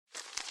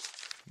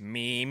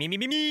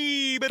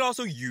Me, but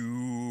also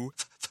you.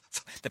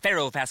 The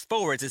Pharaoh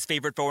fast-forwards his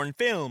favorite foreign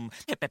film,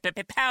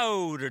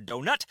 Powder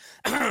Donut.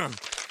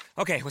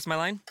 Okay, what's my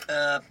line?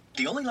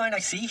 The only line I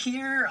see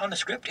here on the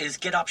script is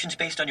get options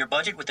based on your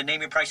budget with the Name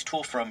Your Price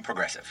tool from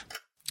Progressive.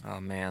 Oh,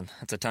 man,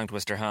 that's a tongue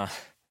twister, huh?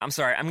 I'm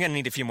sorry, I'm gonna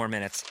need a few more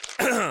minutes.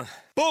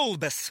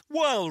 Bulbous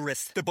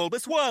Walrus, the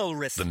Bulbous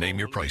Walrus. The Name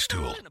Your Price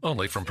tool,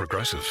 only from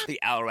Progressive. The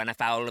owl ran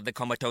afoul of the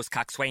comatose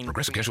coxswain.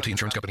 Progressive Casualty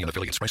Insurance Company and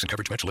affiliates. Price and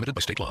coverage match limited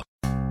by state law.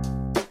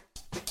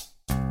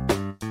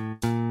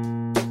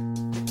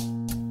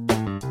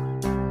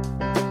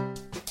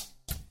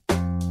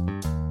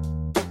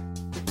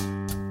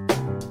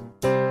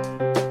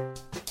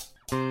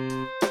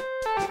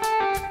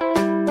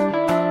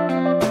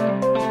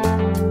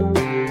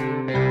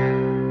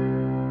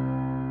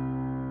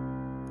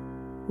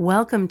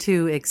 Welcome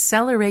to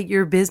Accelerate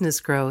Your Business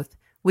Growth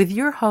with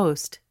your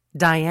host,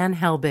 Diane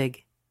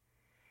Helbig.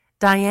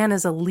 Diane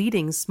is a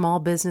leading small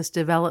business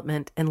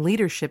development and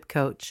leadership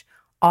coach,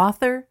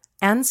 author,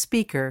 and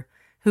speaker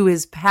who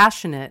is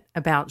passionate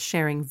about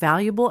sharing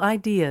valuable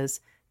ideas,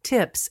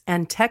 tips,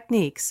 and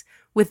techniques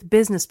with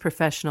business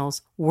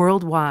professionals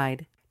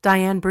worldwide.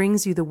 Diane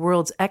brings you the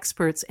world's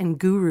experts and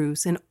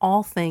gurus in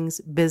all things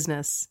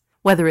business.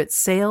 Whether it's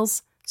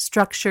sales,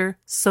 structure,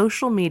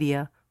 social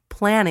media,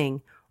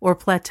 planning, or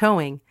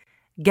plateauing,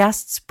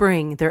 guests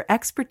bring their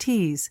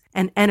expertise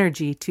and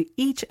energy to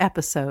each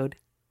episode.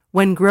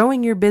 When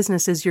growing your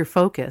business is your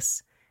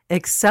focus,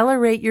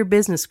 Accelerate Your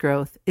Business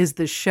Growth is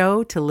the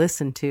show to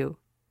listen to.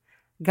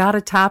 Got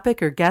a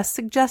topic or guest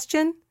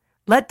suggestion?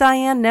 Let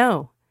Diane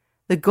know.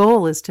 The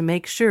goal is to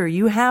make sure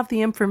you have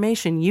the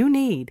information you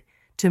need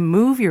to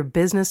move your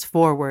business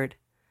forward.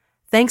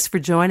 Thanks for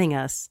joining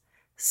us.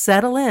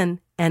 Settle in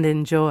and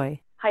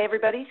enjoy. Hi,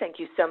 everybody. Thank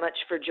you so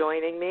much for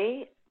joining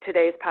me.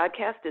 Today's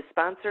podcast is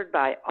sponsored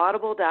by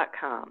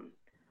Audible.com.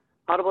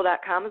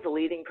 Audible.com is a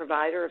leading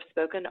provider of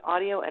spoken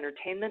audio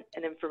entertainment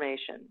and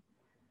information.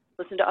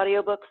 Listen to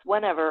audiobooks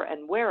whenever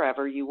and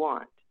wherever you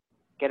want.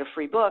 Get a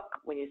free book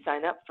when you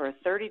sign up for a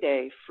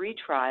 30-day free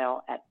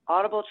trial at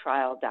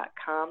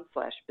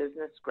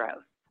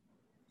audibletrial.com/businessgrowth.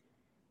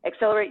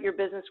 Accelerate Your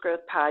Business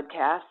Growth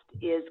podcast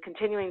is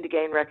continuing to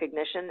gain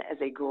recognition as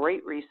a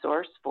great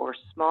resource for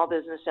small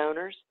business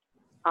owners,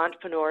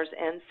 entrepreneurs,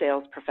 and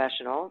sales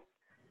professionals.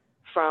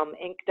 From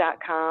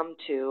Inc.com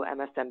to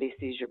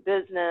MSNBC's Your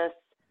Business,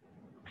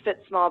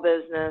 Fit Small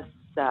Business,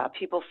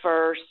 People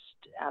First,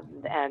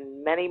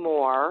 and many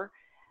more.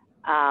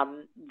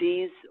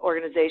 These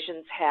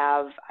organizations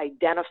have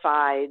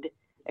identified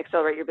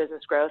Accelerate Your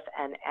Business Growth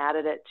and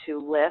added it to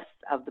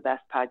lists of the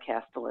best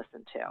podcasts to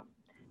listen to.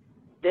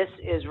 This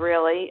is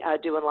really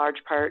due in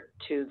large part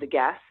to the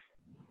guests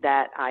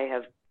that I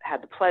have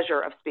had the pleasure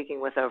of speaking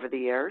with over the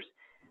years.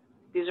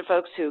 These are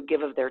folks who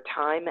give of their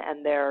time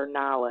and their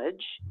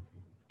knowledge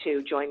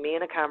to join me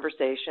in a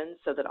conversation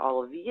so that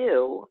all of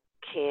you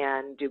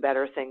can do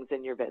better things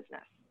in your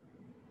business.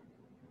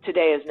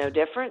 Today is no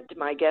different.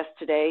 My guest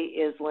today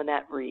is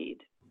Lynette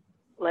Reed.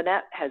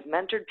 Lynette has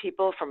mentored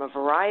people from a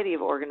variety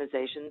of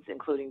organizations,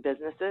 including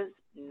businesses,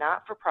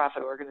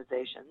 not-for-profit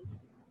organizations,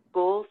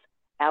 schools,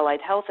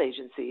 allied health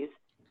agencies,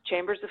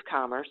 chambers of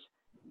commerce,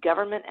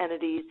 government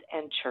entities,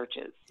 and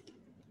churches.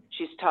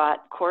 She's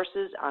taught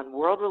courses on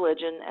world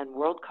religion and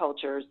world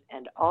cultures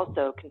and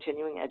also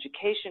continuing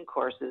education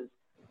courses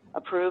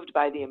approved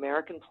by the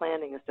American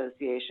Planning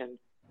Association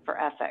for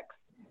Ethics,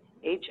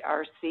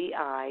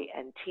 HRCI,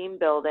 and team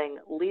building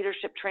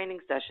leadership training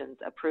sessions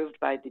approved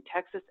by the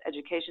Texas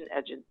Education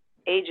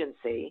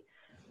Agency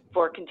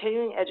for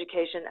continuing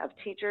education of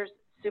teachers,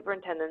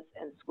 superintendents,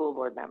 and school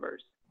board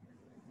members.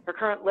 Her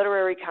current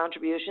literary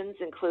contributions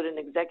include an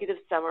executive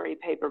summary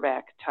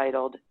paperback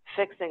titled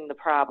Fixing the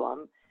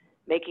Problem,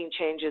 Making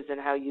Changes in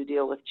How You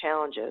Deal with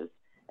Challenges,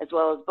 as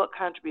well as book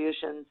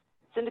contributions,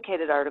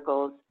 syndicated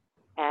articles,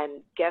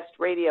 and guest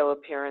radio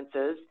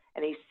appearances,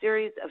 and a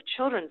series of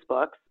children's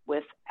books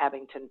with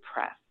Abington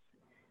Press.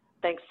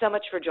 Thanks so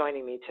much for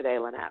joining me today,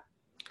 Lynette.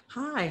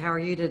 Hi, how are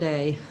you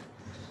today?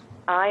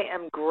 I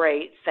am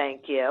great,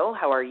 thank you.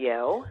 How are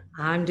you?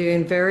 I'm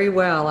doing very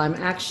well. I'm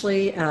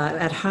actually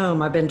at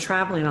home. I've been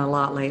traveling a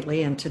lot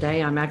lately, and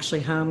today I'm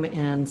actually home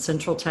in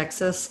Central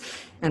Texas,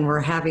 and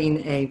we're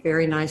having a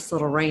very nice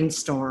little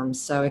rainstorm.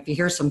 So if you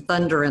hear some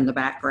thunder in the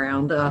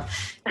background,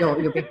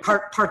 you'll be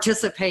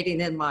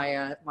participating in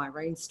my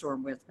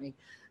rainstorm with me.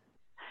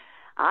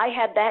 I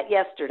had that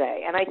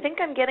yesterday, and I think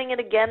I'm getting it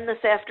again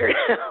this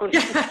afternoon.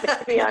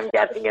 Maybe I'm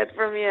getting it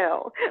from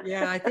you.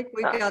 Yeah, I think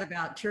we've got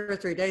about 2 or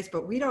 3 days,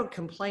 but we don't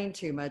complain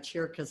too much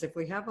here because if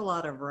we have a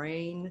lot of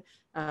rain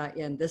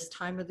in this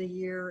time of the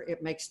year,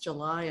 it makes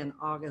July and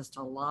August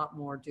a lot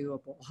more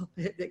doable.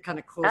 It kind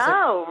of cools it.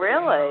 Oh,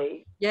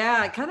 really?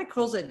 Yeah, it kind of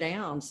cools it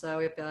down. So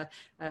if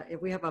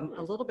we have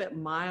a little bit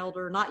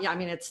milder, I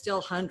mean, it's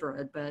still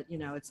 100, but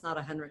it's not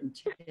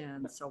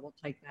 110, so we'll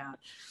take that.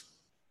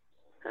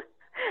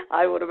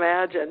 I would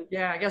imagine.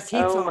 Yeah, I guess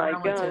heat's all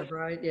relative,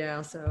 right?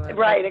 Yeah, so.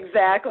 Right,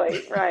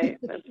 exactly. Right,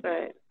 that's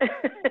right.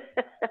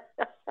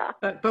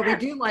 But we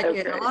do like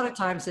it. A lot of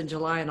times in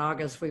July and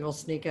August, we will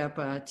sneak up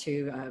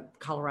to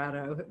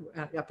Colorado,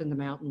 up in the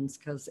mountains,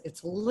 because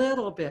it's a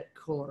little bit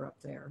cooler up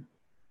there.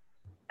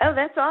 Oh,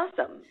 that's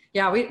awesome.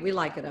 Yeah, we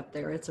like it up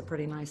there. It's a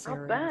pretty nice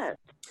area. I bet.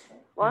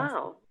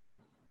 Wow.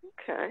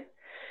 Okay.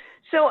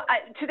 So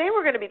today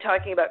we're going to be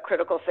talking about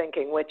critical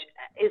thinking, which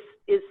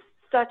is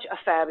such a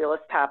fabulous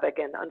topic,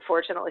 and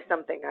unfortunately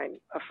something I'm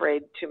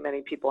afraid too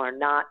many people are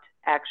not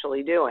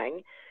actually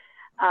doing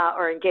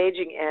or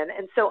engaging in.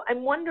 And so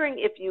I'm wondering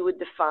if you would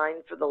define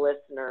for the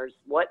listeners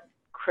what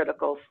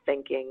critical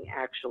thinking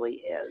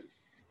actually is.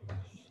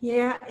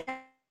 Yeah.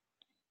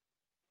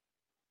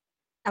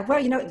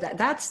 Well,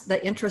 that's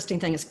the interesting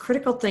thing is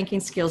critical thinking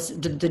skills.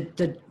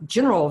 The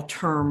general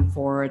term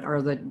for it,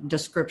 or the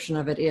description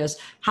of it, is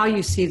how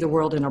you see the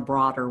world in a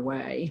broader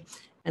way.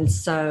 And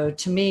so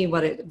to me,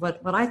 what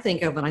I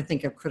think of when I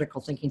think of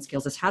critical thinking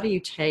skills is how do you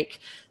take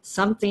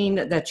something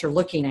that you're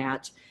looking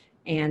at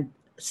and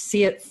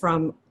see it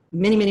from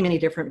many, many, many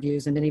different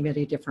views and many,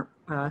 many different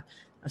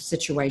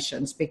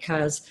situations.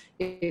 Because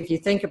if you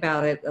think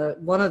about it,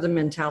 one of the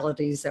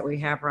mentalities that we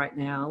have right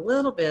now, a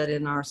little bit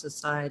in our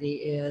society,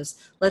 is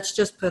let's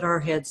just put our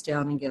heads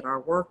down and get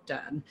our work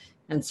done.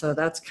 And so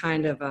that's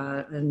kind of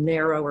a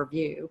narrower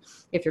view.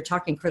 If you're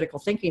talking critical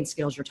thinking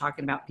skills, you're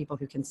talking about people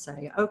who can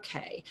say,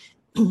 okay,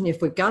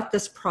 if we've got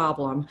this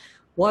problem,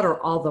 what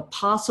are all the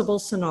possible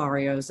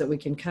scenarios that we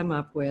can come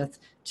up with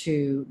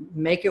to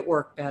make it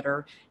work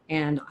better?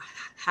 And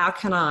how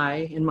can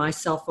I, in my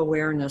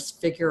self-awareness,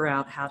 figure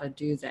out how to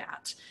do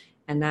that?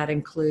 And that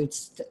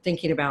includes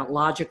thinking about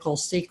logical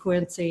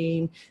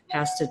sequencing,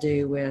 has to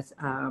do with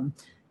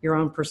your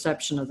own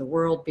perception of the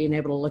world, being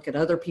able to look at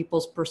other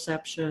people's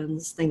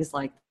perceptions, things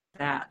like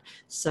that.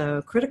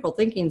 So critical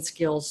thinking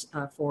skills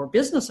for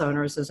business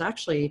owners is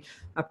actually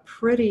a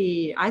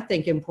pretty, I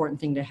think, important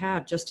thing to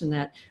have, just in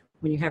that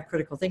when you have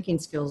critical thinking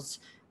skills,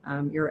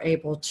 you're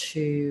able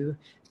to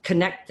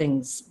connect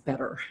things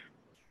better.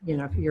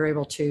 You're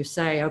able to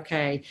say,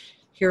 okay,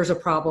 here's a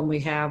problem we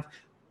have.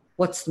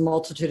 What's the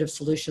multitude of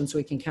solutions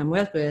we can come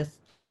up with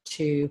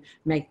to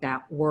make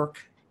that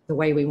work the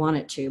way we want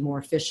it to, more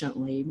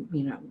efficiently?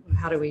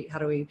 How do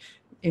we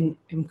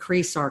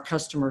increase our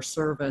customer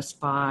service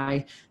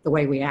by the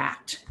way we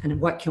act, and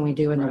what can we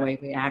do in the way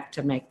we act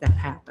to make that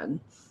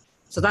happen?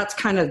 So that's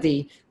kind of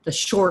the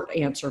short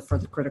answer for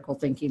the critical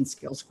thinking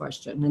skills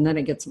question. And then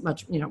it gets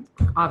much,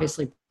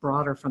 obviously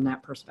broader from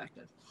that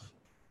perspective.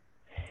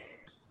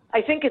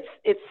 I think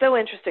it's so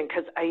interesting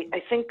because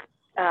I think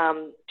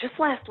just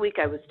last week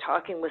I was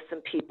talking with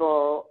some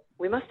people.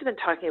 We must have been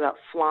talking about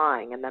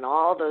flying, and then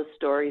all those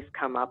stories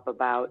come up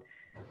about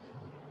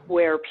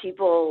where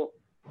people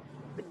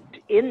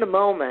in the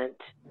moment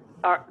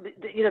are,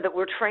 that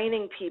we're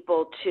training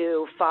people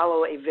to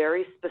follow a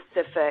very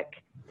specific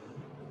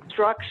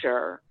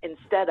structure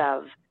instead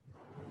of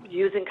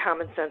using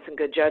common sense and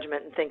good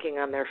judgment and thinking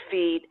on their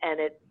feet, and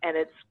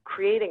it's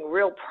creating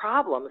real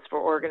problems for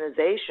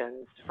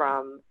organizations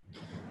from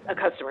a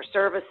customer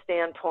service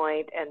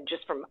standpoint and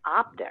just from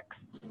optics.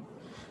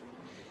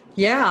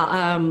 Yeah,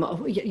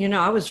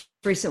 I was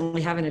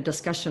recently having a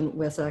discussion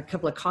with a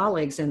couple of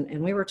colleagues,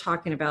 and we were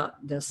talking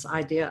about this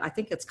idea. I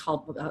think it's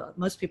called,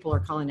 most people are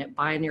calling it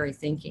binary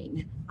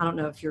thinking. I don't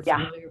know if you're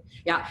familiar.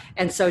 Yeah.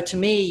 And so to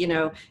me,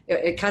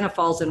 it kind of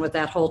falls in with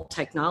that whole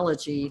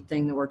technology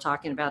thing that we're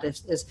talking about,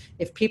 is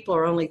if people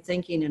are only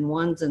thinking in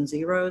ones and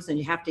zeros, and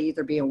you have to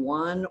either be a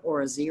one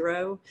or a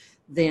zero,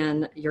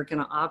 then you're going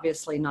to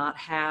obviously not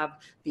have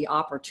the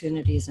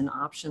opportunities and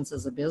options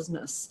as a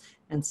business.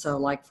 And so,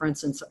 like, for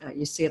instance,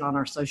 you see it on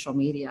our social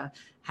media,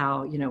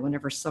 how,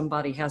 whenever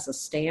somebody has a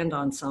stand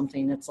on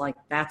something, it's like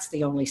that's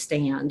the only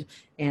stand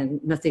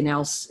and nothing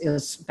else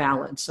is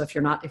valid. So if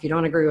you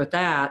don't agree with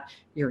that,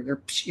 you're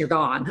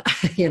gone,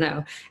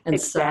 And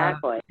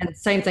exactly. So, and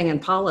same thing in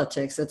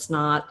politics. It's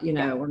not,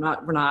 we're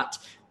not,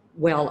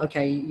 well,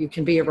 okay, you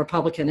can be a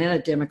Republican and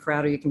a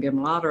Democrat, or you can be a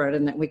moderate,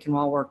 and that we can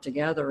all work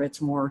together.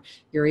 It's more,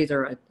 you're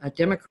either a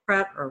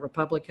Democrat or a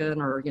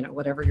Republican, or,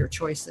 whatever your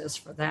choice is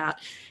for that.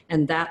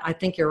 And that, I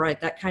think you're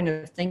right, that kind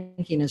of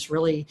thinking is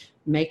really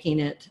making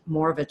it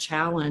more of a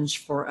challenge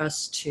for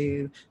us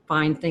to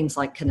find things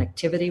like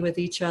connectivity with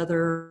each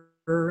other,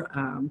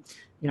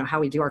 how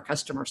we do our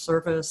customer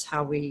service,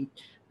 how we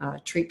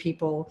treat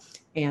people.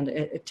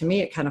 And to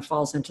me, it kind of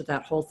falls into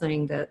that whole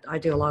thing that I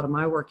do a lot of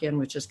my work in,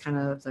 which is kind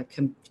of the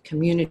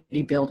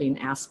community building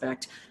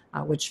aspect,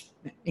 which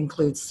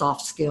includes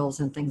soft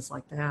skills and things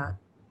like that.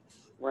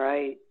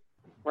 Right.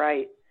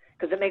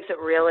 Because it makes it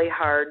really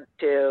hard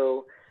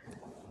to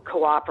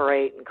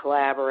cooperate and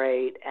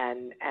collaborate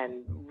and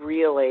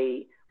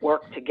really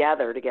work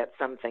together to get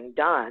something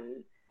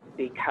done,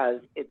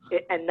 because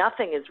and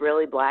nothing is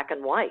really black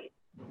and white.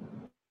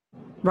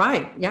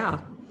 Right.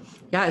 Yeah.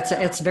 Yeah,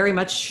 it's very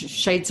much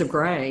shades of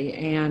gray,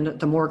 and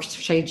the more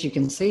shades you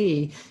can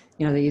see,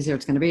 the easier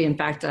it's going to be. In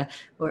fact, I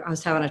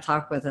was having a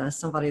talk with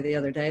somebody the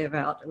other day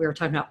we were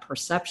talking about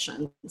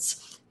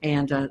perceptions.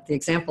 And the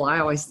example I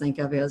always think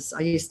of is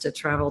I used to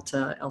travel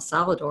to El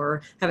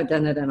Salvador, haven't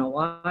done it in a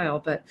while,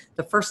 but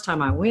the first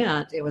time I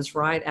went, it was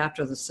right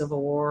after the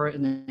Civil War,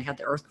 and then they had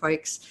the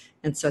earthquakes.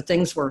 And so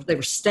they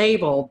were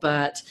stable,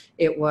 but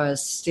it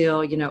was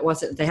still,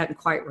 they hadn't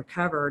quite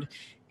recovered.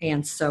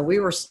 And so we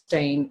were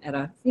staying at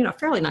a,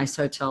 fairly nice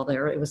hotel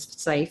there. It was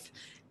safe,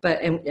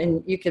 but,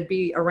 and you could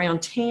be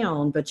around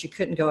town, but you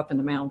couldn't go up in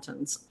the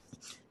mountains.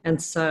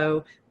 And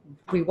so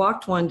we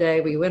walked one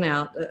day, we went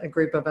out, a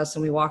group of us,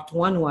 and we walked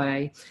one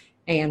way,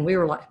 and we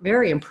were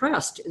very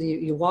impressed.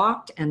 You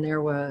walked, and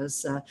there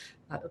was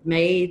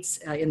maids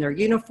in their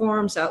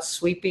uniforms out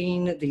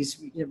sweeping these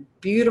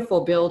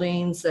beautiful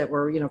buildings that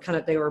were,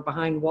 they were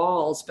behind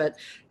walls,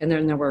 and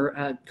then there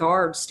were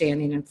guards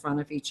standing in front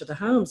of each of the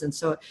homes. And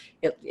so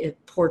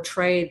it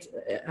portrayed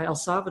El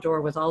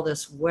Salvador with all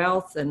this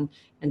wealth and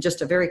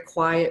just a very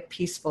quiet,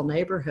 peaceful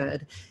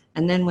neighborhood.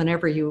 And then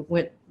whenever you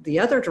went the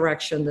other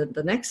direction,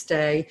 the next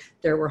day,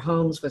 there were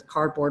homes with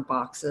cardboard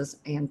boxes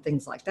and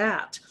things like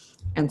that.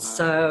 And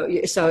so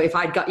if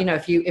I'd got,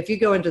 if you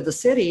go into the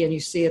city and you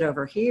see it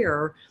over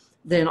here,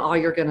 then all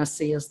you're going to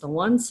see is the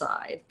one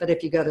side. But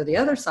if you go to the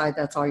other side,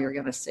 that's all you're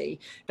going to see.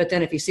 But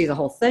then if you see the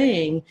whole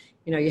thing,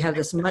 you have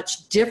this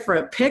much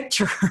different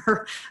picture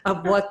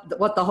of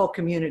what the whole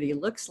community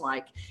looks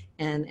like.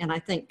 And I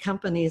think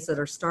companies that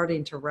are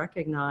starting to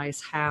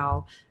recognize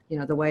how,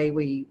 the way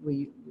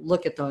we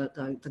look at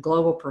the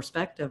global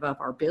perspective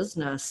of our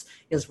business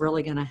is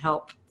really going to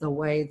help the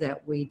way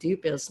that we do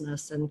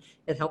business. And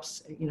it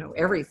helps,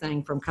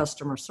 everything from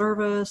customer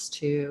service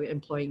to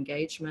employee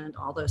engagement,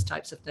 all those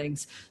types of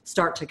things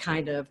start to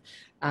kind of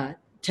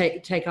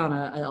take on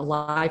a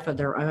life of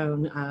their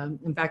own.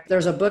 In fact,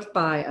 there's a book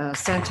by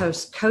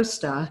Santos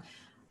Costa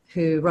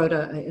who wrote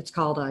it's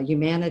called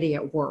Humanity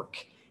at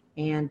Work.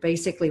 And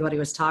basically what he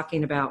was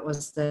talking about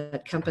was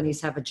that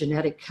companies have a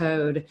genetic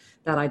code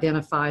that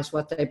identifies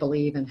what they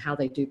believe and how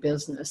they do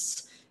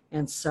business.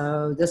 And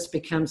so this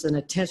becomes an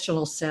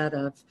intentional set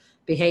of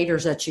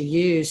behaviors that you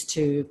use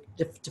to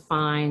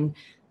define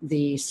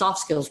the soft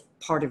skills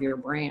part of your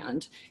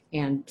brand.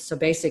 And so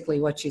basically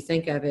what you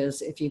think of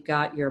is if you've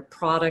got your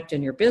product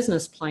and your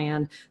business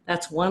plan,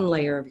 that's one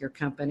layer of your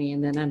company.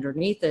 And then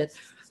underneath it,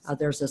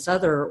 there's this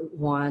other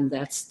one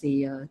that's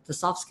the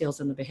soft skills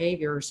and the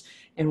behaviors.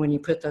 And when you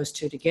put those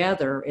two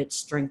together, it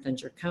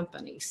strengthens your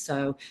company.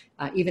 So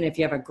even if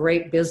you have a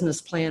great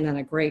business plan and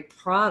a great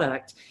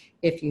product,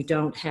 if you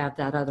don't have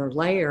that other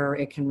layer,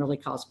 it can really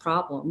cause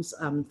problems.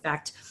 In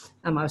fact,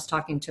 I was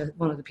talking to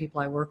one of the people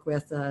I work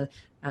with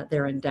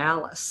there in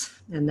Dallas,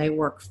 and they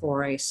work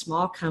for a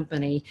small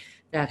company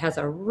that has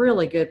a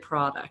really good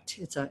product.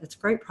 It's a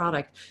great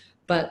product,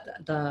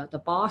 but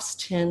the boss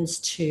tends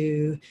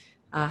to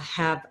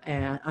have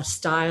a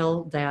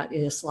style that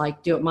is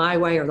like, do it my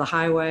way or the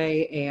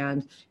highway.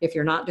 And if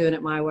you're not doing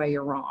it my way,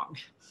 you're wrong.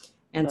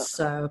 And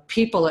so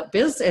people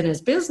in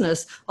his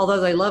business, although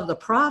they love the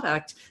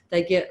product,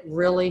 they get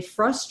really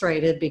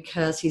frustrated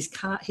because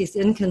he's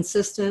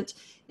inconsistent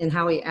in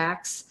how he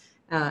acts.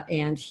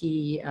 And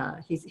he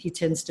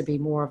tends to be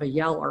more of a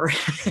yeller,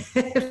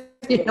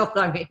 you know what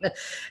I mean?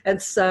 And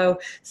so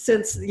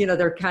since,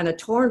 they're kind of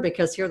torn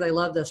because here they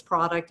love this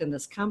product and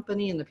this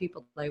company and the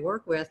people they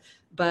work with,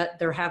 but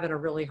they're having a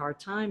really hard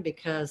time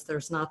because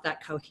there's not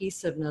that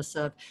cohesiveness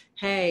of,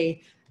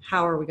 hey,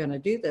 how are we going to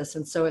do this?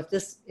 And so if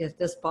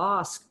this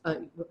boss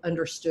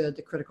understood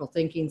the critical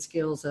thinking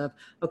skills of,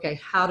 okay,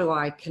 how do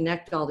I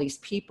connect all these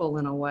people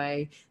in a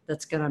way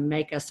that's going to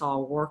make us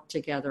all work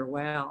together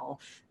well,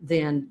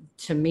 then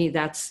to me,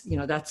 that's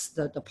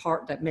the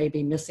part that may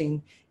be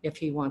missing if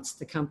he wants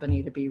the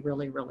company to be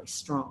really, really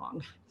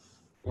strong.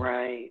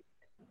 Right.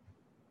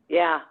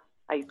 Yeah,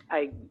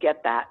 I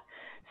get that.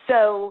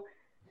 So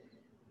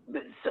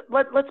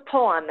let's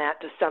pull on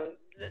that to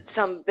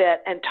some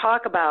bit and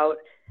talk about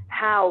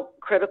how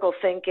critical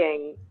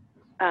thinking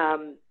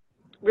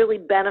really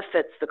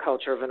benefits the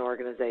culture of an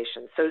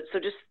organization. So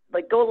just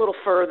go a little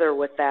further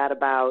with that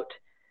about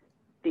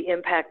the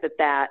impact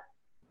that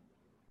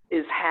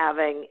is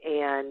having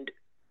and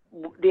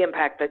the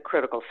impact that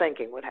critical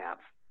thinking would have.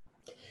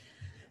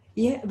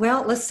 Yeah,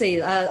 well, let's see.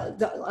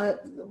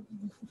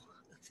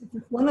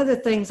 One of the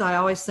things I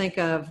always think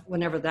of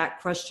whenever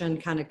that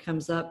question kind of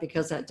comes up,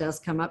 because that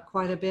does come up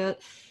quite a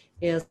bit,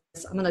 is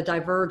I'm going to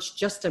diverge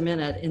just a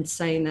minute in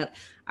saying that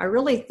I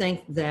really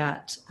think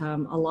that a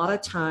lot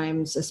of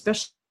times,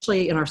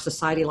 especially in our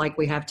society like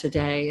we have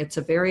today, it's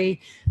a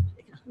very,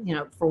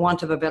 for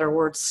want of a better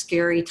word,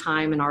 scary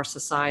time in our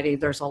society.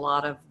 There's a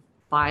lot of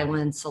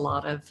violence, a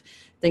lot of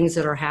things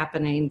that are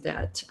happening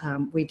that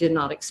we did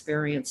not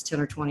experience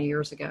 10 or 20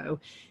 years ago.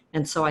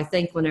 And so I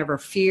think whenever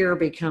fear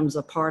becomes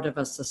a part of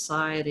a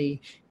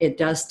society, it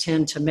does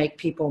tend to make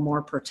people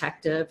more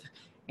protective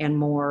and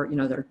more,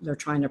 they're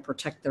trying to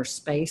protect their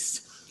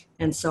space.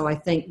 And so I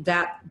think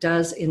that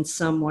does in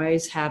some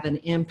ways have an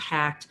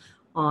impact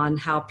on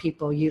how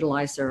people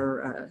utilize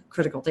their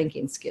critical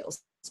thinking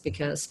skills.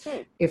 because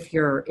if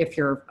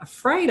you're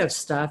afraid of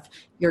stuff,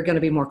 you're going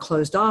to be more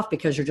closed off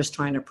because you're just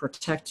trying to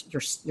protect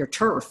your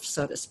turf,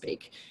 so to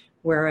speak.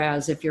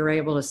 Whereas if you're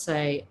able to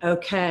say,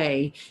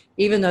 okay,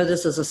 even though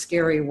this is a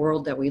scary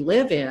world that we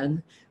live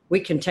in, we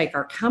can take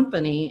our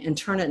company and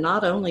turn it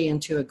not only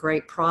into a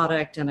great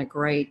product and a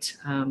great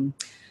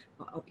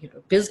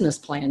business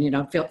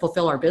plan,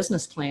 fulfill our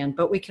business plan,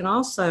 but we can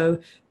also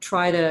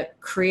try to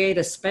create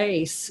a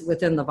space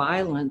within the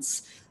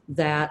violence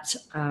that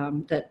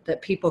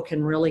people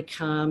can really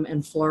come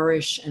and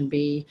flourish and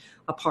be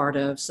a part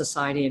of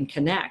society and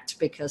connect.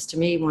 Because to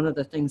me, one of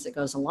the things that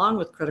goes along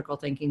with critical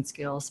thinking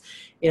skills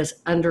is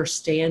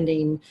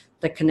understanding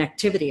the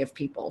connectivity of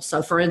people.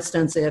 So for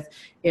instance,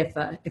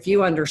 if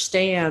you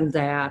understand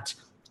that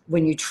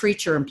when you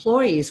treat your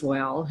employees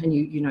well and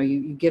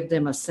you give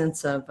them a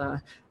sense of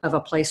a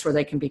place where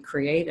they can be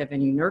creative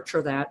and you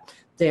nurture that,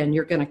 then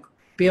you're going to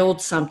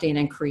build something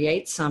and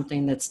create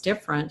something that's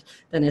different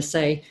than to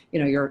say,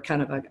 you're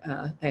kind of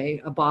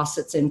a boss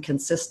that's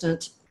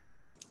inconsistent,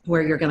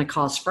 where you're going to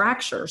cause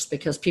fractures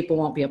because people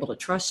won't be able to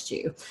trust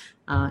you.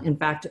 In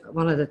fact,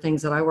 one of the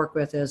things that I work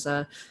with is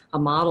a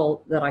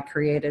model that I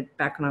created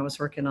back when I was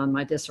working on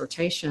my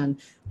dissertation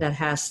that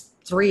has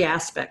 3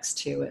 aspects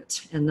to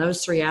it. And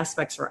those 3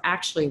 aspects are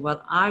actually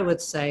what I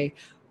would say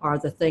are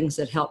the things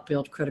that help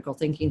build critical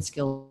thinking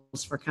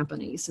skills for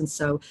companies. And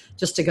so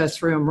just to go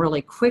through them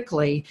really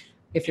quickly,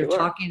 if you're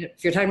talking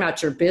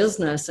about your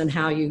business and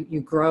how you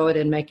grow it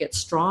and make it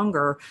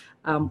stronger,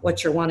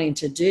 what you're wanting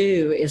to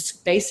do is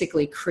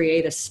basically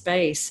create a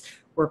space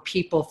where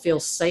people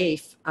feel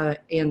safe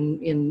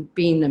in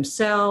being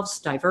themselves,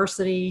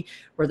 diversity,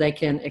 where they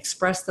can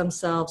express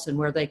themselves and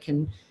where they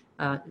can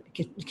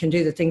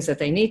do the things that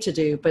they need to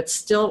do, but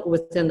still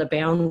within the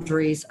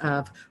boundaries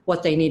of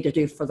what they need to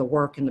do for the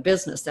work and the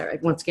business. There,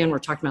 once again, we're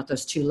talking about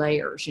those 2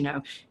 layers.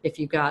 If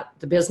you've got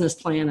the business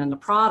plan and the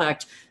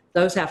product,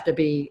 those have to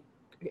be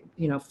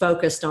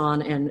focused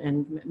on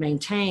and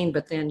maintained,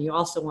 but then you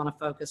also want to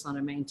focus on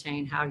and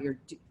maintain how you're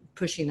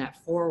pushing that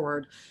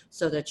forward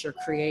so that you're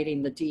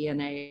creating the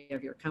DNA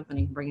of your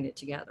company and bringing it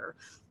together.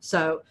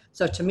 So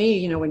to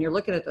me, when you're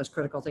looking at those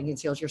critical thinking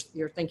skills,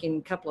 you're thinking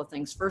a couple of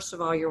things. First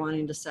of all, you're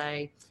wanting to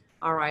say,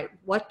 all right,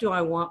 what do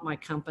I want my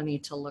company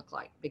to look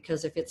like?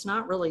 Because if it's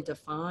not really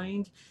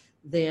defined,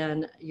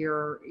 then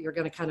you're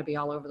going to kind of be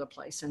all over the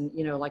place. And,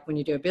 like when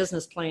you do a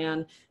business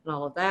plan and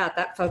all of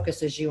that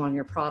focuses you on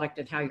your product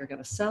and how you're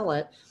going to sell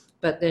it.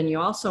 But then you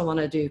also want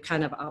to do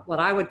kind of what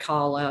I would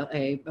call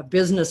a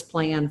business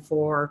plan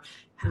for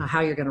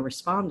how you're going to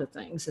respond to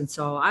things. And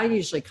so I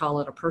usually call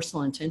it a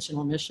personal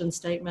intentional mission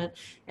statement.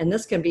 And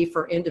this can be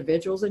for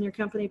individuals in your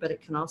company, but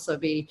it can also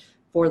be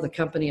for the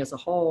company as a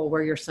whole,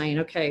 where you're saying,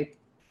 okay,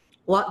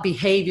 what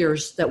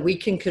behaviors that we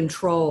can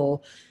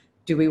control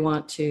do we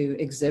want to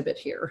exhibit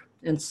here?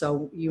 And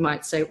so you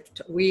might say,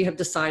 we have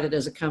decided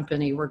as a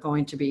company, we're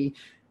going to be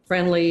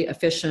friendly,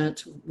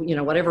 efficient,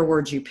 whatever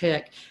words you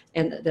pick.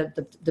 And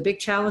the big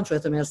challenge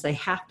with them is they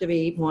have to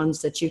be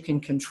ones that you can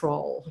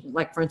control.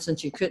 Like, for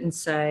instance, you couldn't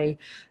say,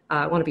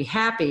 I want to be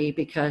happy,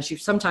 because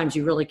sometimes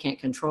you really can't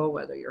control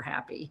whether you're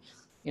happy.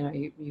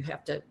 You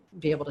have to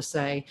be able to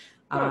say,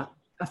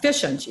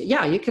 efficient.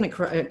 Yeah, you can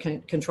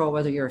control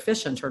whether you're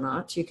efficient or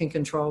not. You can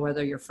control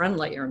whether you're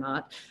friendly or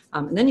not.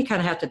 And then you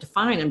kind of have to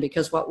define them,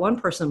 because what one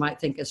person might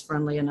think is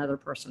friendly, another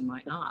person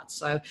might not.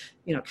 So,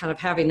 kind of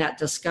having that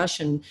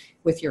discussion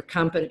with your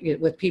company,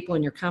 with people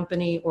in your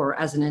company, or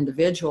as an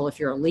individual,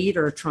 if you're a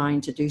leader trying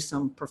to do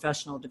some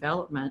professional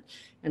development,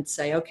 and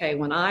say, okay,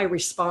 when I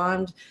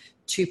respond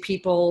to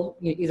people,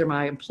 either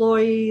my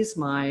employees,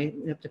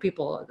 the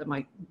people,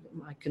 my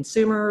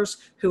consumers,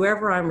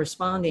 whoever I'm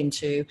responding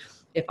to,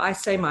 if I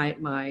say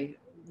my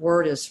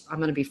word is, I'm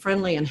going to be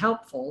friendly and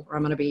helpful, or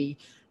I'm going to be,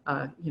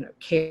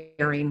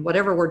 caring,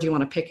 whatever word you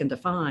want to pick and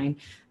define,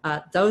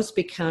 those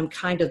become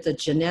kind of the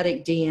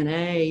genetic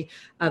DNA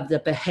of the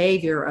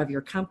behavior of your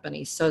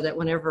company, so that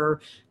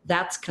whenever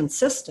that's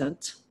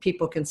consistent,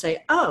 people can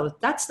say, oh,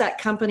 that's that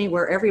company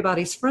where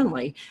everybody's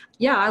friendly.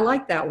 Yeah, I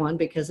like that one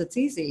because it's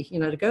easy,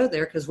 to go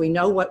there, because we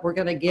know what we're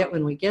going to get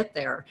when we get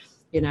there.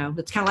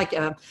 It's kind of like,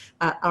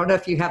 I don't know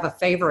if you have a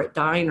favorite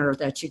diner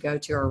that you go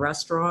to, or a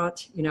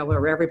restaurant,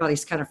 where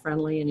everybody's kind of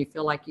friendly and you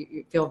feel like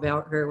you feel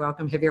very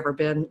welcome. Have you ever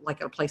been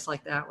like at a place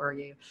like that where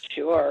you?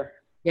 Sure.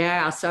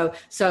 Yeah. So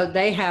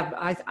they have,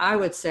 I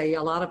would say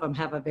a lot of them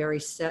have a very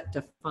set,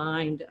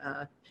 defined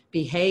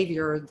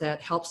behavior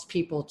that helps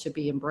people to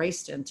be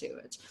embraced into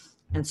it.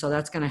 And so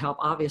that's going to help,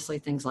 obviously,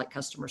 things like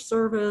customer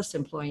service,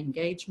 employee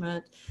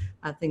engagement,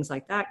 things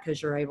like that,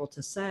 because you're able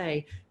to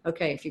say,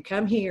 okay, if you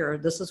come here,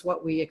 this is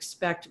what we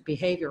expect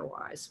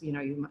behavior-wise.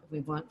 We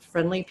want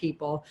friendly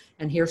people,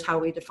 and here's how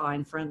we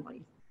define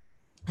friendly.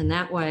 And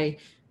that way,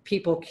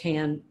 people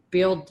can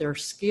build their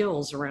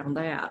skills around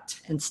that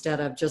instead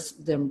of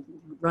just them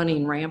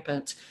running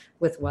rampant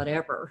with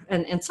whatever.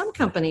 And some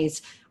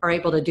companies are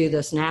able to do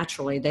this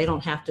naturally. They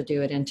don't have to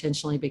do it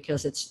intentionally,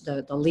 because it's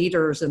the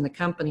leaders in the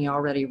company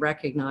already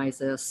recognize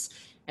this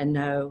and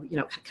know,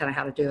 kind of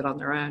how to do it on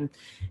their own.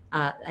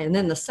 And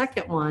then the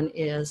second one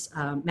is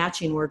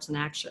matching words and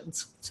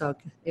actions. So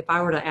if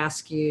I were to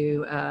ask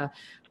you,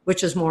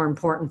 which is more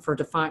important for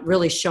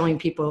really showing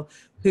people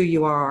who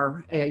you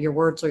are, your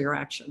words or your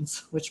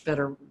actions, which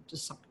better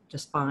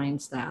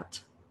defines that?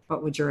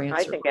 What would your answer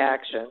I think be?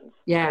 actions.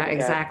 Yeah,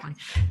 exactly.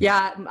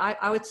 Yeah,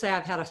 I would say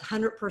I've had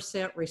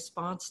 100%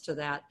 response to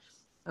that.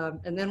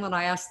 And then when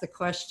I ask the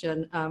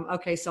question,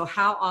 okay, so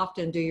how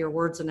often do your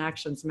words and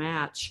actions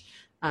match?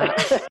 I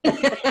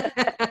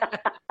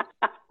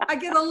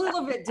get a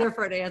little bit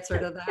different answer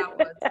to that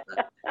one.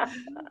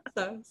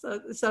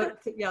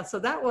 So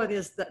that one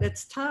is that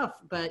it's tough,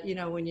 but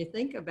when you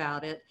think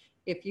about it,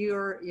 if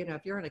you're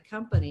in a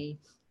company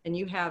and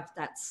you have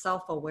that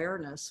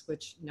self-awareness,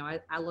 which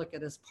I look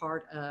at as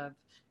part of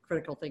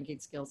critical thinking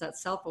skills, that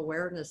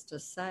self-awareness to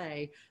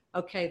say,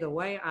 okay, the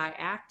way I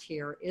act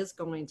here is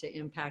going to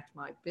impact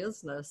my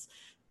business,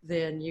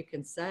 then you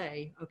can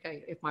say,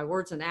 okay, if my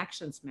words and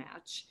actions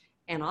match,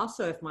 and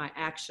also if my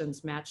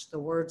actions match the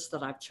words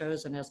that I've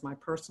chosen as my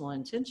personal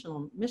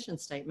intentional mission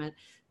statement,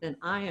 then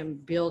I am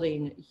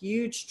building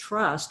huge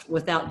trust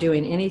without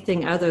doing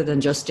anything other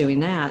than just doing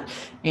that.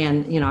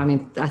 And,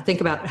 I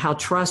think about how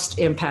trust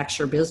impacts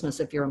your business.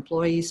 If your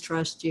employees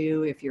trust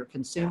you, if your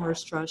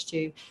consumers trust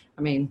you,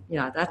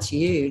 that's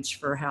huge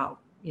for how,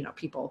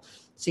 people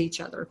see each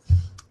other.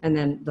 And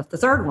then the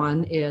third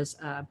one is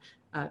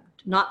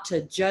not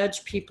to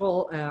judge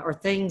people or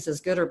things as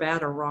good or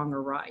bad or wrong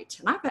or right.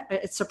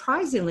 And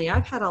surprisingly,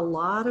 I've had a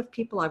lot of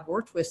people I've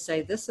worked with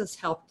say this has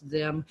helped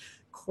them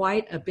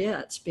quite a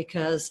bit,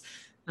 because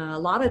a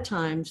lot of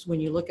times when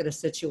you look at a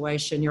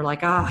situation, you're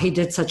like, oh, he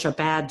did such a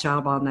bad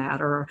job on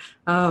that, or,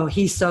 oh,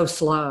 he's so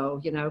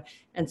slow,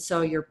 and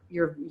so you're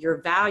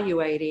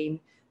evaluating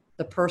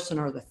the person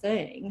or the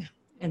thing.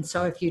 And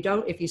so if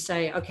you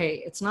say,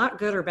 okay, it's not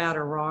good or bad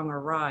or wrong or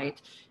right,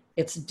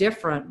 it's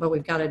different, but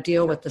we've got to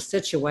deal with the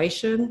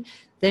situation,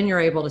 then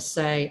you're able to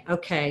say,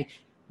 okay,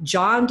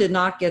 John did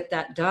not get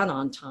that done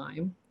on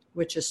time,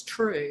 which is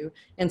true,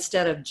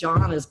 instead of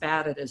John is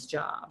bad at his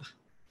job.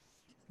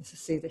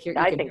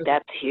 I think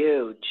that's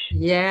huge.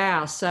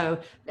 Yeah. So,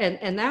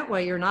 and that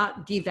way you're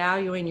not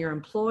devaluing your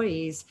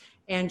employees,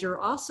 and you're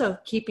also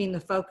keeping the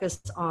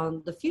focus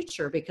on the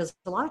future, because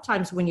a lot of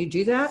times when you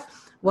do that,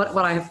 what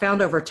I have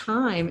found over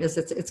time is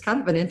it's kind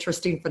of an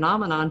interesting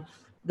phenomenon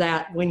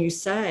that when you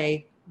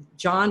say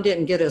John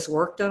didn't get his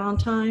work done on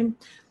time,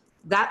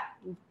 that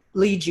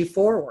leads you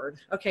forward.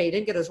 Okay, he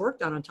didn't get his work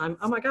done on time.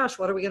 Oh my gosh,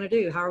 what are we going to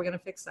do? How are we going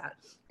to fix that?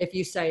 If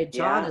you say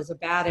John is a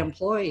bad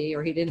employee,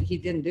 or he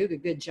didn't do a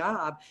good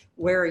job,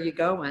 where are you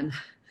going?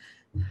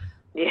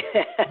 Yeah.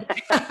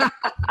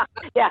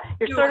 Yeah,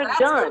 you're sort of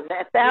done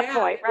at that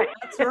point, right?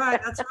 That's right.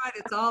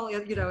 It's all,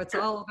 it's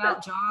all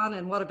about John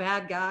and what a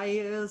bad guy he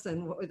is,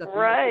 and what the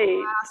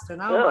past,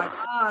 and oh my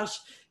gosh.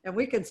 And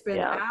we can spend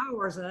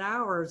hours and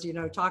hours,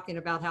 talking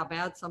about how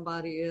bad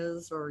somebody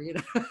is, or,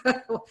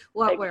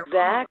 what we're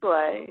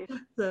exactly.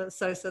 So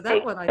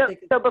that one, I think.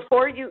 So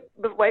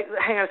wait,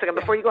 hang on a second.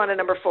 Before you go on to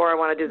number 4, I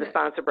want to do the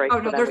sponsor break. Oh,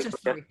 no, there's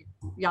just 3.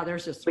 Yeah,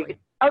 there's just 3.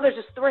 There's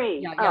just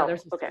 3. Yeah,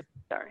 there's just 3. Okay,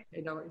 sorry.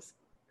 Okay, no worries.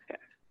 Okay.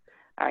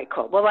 All right,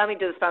 cool. Well, let me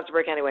do the sponsor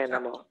break anyway, and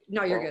then we'll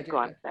you're good. Go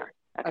on there.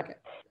 Okay.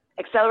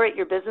 Accelerate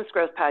Your Business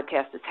Growth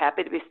podcast is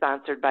happy to be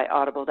sponsored by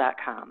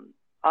Audible.com.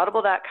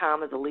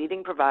 Audible.com is a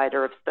leading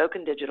provider of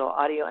spoken digital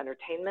audio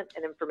entertainment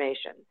and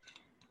information.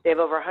 They have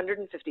over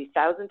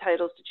 150,000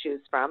 titles to choose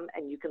from,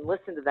 and you can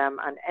listen to them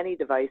on any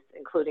device,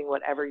 including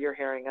whatever you're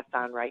hearing us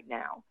on right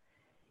now.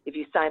 If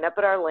you sign up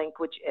at our link,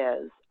 which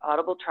is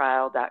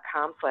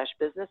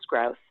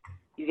audibletrial.com/businessgrowth,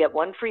 you get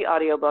 1 free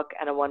audiobook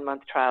and a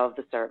 1-month trial of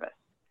the service.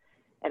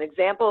 An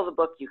example of a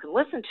book you can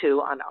listen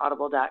to on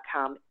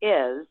audible.com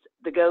is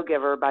The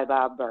Go-Giver by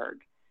Bob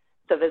Burg.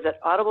 So visit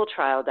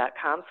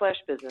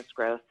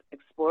audibletrial.com/businessgrowth,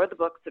 explore the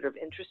books that are of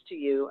interest to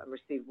you, and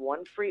receive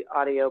 1 free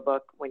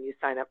audiobook when you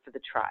sign up for the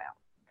trial.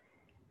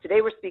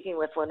 Today we're speaking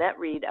with Lynette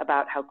Reed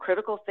about how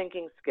critical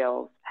thinking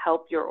skills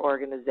help your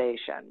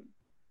organization.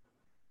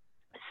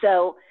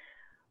 So,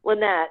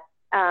 Lynette,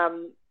 are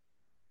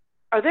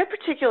there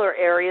particular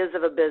areas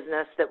of a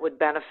business that would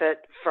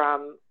benefit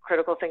from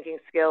critical thinking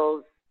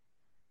skills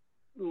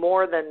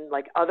more than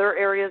like other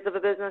areas of a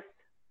business?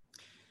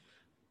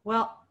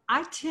 Well,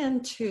 I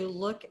tend to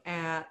look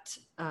at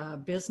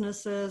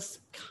businesses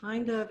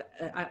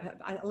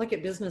I look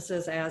at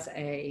businesses as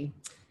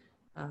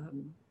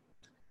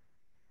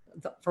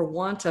for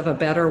want of a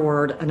better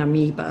word, an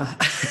amoeba.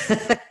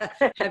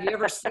 Have you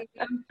ever seen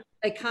them?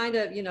 They kind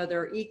of,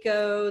 they're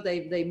eco,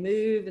 they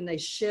move and they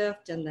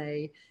shift and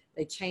they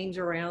change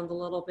around a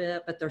little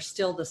bit, but they're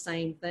still the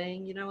same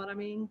thing. You know what I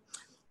mean?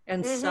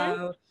 And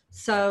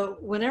so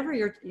whenever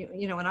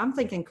when I'm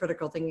thinking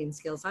critical thinking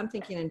skills, I'm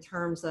thinking in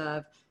terms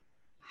of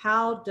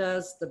how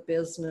does the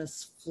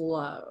business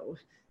flow?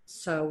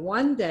 So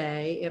one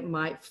day it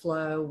might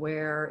flow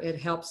where it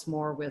helps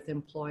more with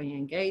employee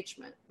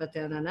engagement, but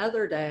then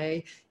another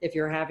day, if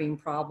you're having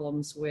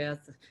problems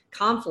with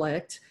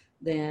conflict,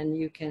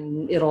 then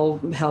it'll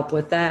help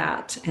with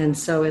that. And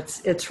so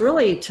it's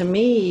really, to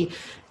me,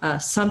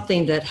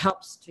 something that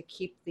helps to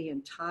keep the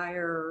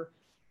entire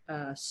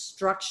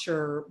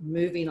structure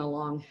moving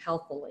along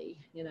healthily.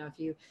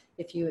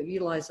 If you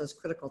utilize those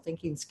critical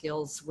thinking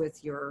skills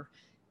with your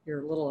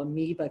little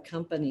amoeba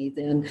company,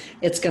 then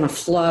it's going to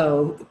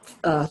flow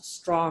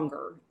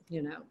stronger,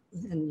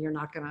 and you're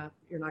not going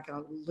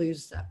to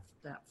lose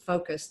that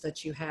focus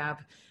that you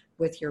have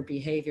with your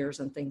behaviors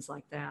and things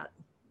like that.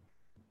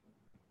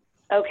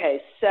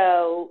 Okay,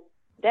 so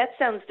that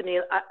sounds to me,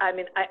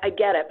 I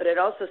get it, but it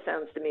also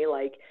sounds to me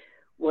like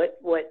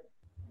what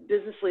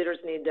business leaders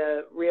need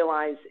to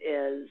realize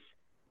is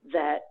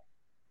that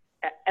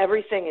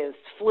everything is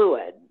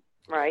fluid,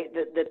 right?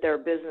 That their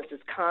business is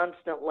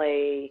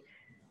constantly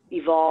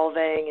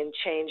evolving and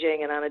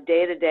changing, and on a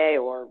day-to-day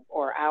or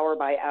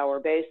hour-by-hour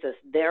basis,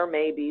 there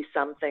may be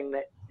something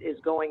that is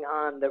going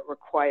on that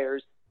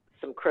requires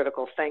some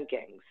critical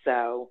thinking.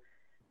 So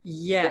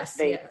yes,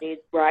 they need,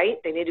 right?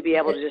 They need to be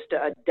able to just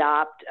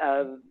adopt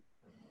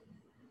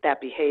that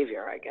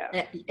behavior, I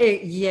guess.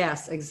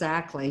 Yes,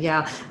 exactly.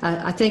 Yeah.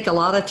 I think a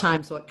lot of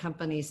times what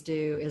companies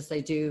do is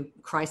they do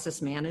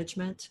crisis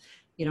management.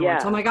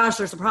 It's, oh my gosh,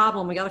 there's a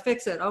problem. We got to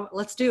fix it. Oh,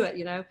 let's do it,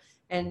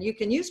 And you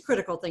can use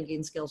critical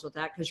thinking skills with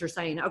that, because you're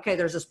saying, okay,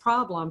 there's this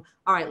problem.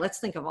 All right, let's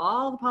think of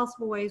all the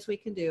possible ways we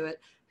can do it.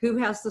 Who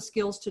has the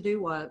skills to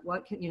do what?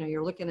 What can,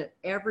 you're looking at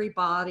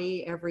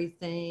everybody,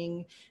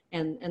 everything.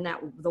 And that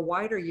the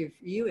wider your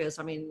view is,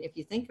 if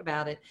you think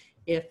about it,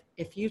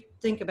 if you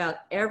think about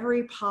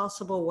every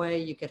possible way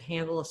you could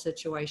handle a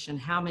situation,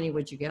 how many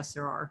would you guess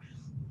there are?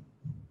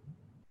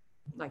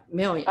 Like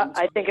millions.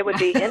 I think it would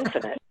be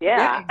infinite.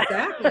 Yeah,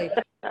 exactly.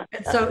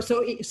 And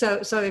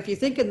so if you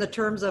think in the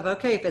terms of,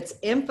 okay, if it's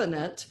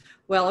infinite,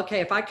 well, okay,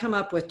 if I come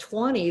up with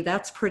 20,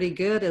 that's pretty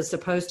good, as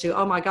opposed to,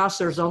 oh my gosh,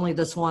 there's only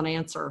this one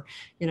answer.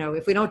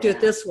 If we don't do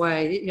it this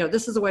way,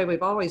 this is the way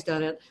we've always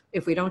done it.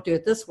 If we don't do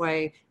it this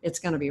way, it's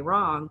going to be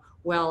wrong.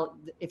 Well,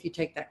 if you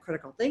take that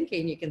critical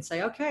thinking, you can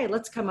say, okay,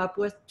 let's come up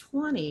with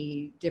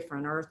 20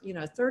 different or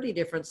 30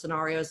 different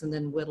scenarios, and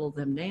then whittle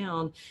them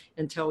down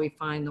until we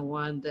find the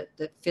one that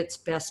fits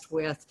best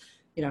with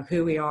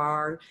who we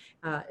are,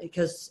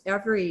 because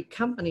every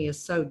company is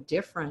so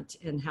different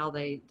in how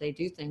they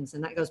do things.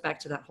 And that goes back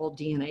to that whole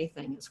DNA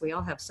thing, is we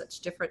all have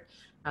such different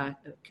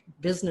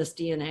business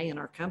DNA in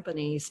our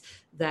companies,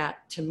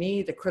 that to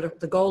me,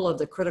 the goal of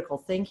the critical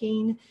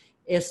thinking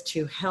is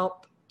to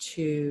help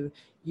to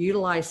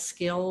utilize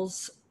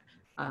skills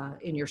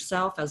in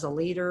yourself as a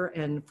leader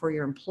and for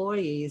your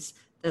employees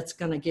that's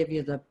going to give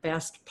you the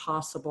best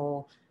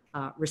possible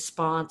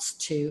response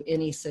to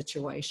any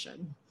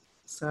situation.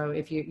 So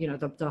if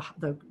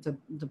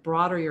the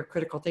broader your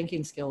critical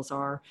thinking skills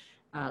are,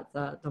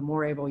 the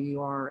more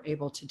you are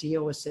able to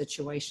deal with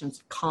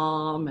situations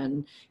calm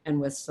and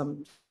with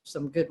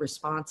some good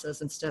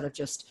responses, instead of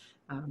just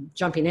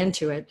jumping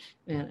into it.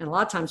 And a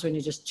lot of times when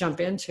you just jump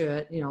into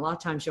it, a lot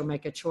of times you'll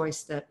make a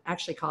choice that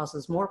actually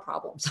causes more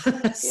problems.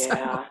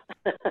 So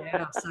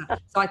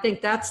I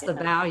think that's the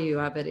value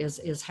of it,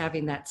 is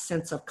having that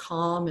sense of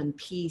calm and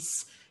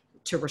peace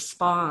to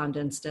respond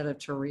instead of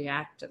to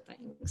react to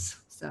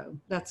things. So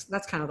that's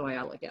kind of the way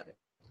I look at it.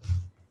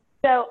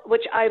 So,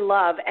 which I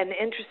love. And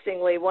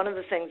interestingly, one of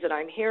the things that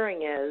I'm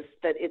hearing is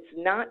that it's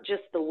not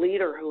just the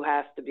leader who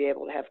has to be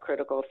able to have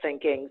critical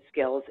thinking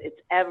skills, it's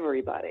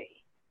everybody.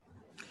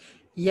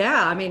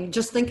 Yeah,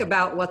 just think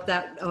about what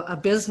a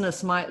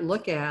business might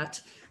look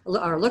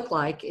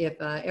like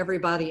if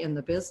everybody in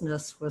the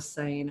business was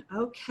saying,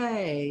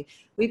 okay,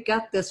 we've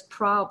got this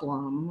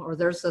problem, or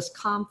there's this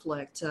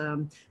conflict.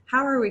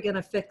 How are we going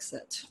to fix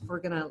it?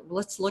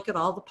 Let's look at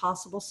all the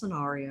possible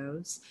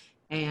scenarios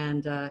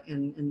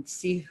and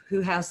see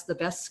who has the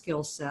best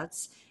skill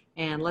sets.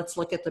 And let's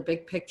look at the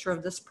big picture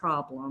of this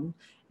problem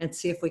and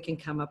see if we can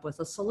come up with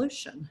a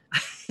solution.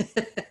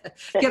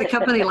 Get a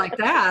company like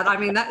that.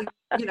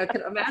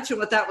 Can imagine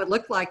what that would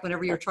look like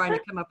whenever you're trying to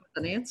come up with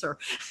an answer.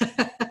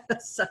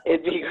 So,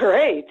 it'd be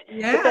great.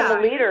 Yeah. But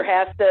then the leader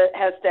has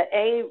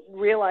to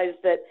realize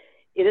that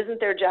it isn't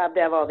their job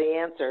to have all the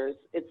answers.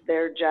 It's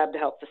their job to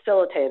help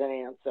facilitate an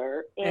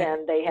answer.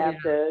 And they have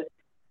to,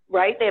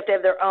 right? They have to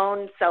have their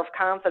own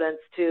self-confidence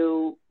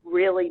to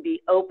really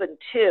be open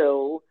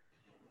to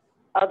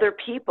other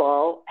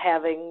people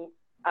having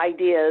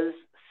ideas,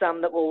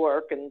 some that will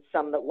work and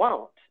some that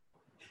won't.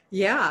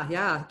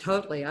 Yeah,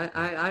 totally. I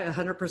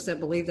 100%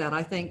 believe that.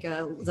 I think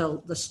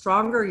the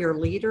stronger your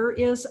leader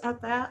is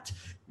at that,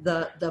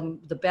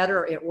 the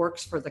better it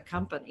works for the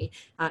company.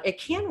 It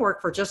can work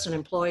for just an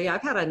employee.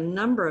 I've had a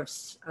number of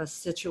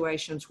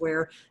situations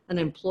where an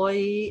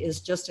employee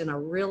is just in a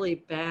really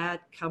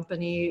bad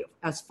company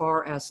as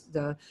far as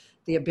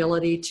the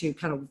ability to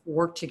kind of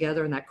work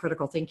together in that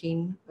critical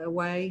thinking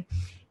way.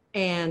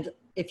 And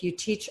if you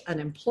teach an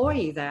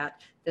employee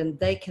that, then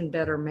they can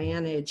better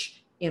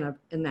manage in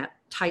that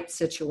tight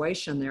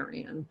situation they're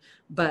in.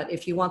 But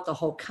if you want the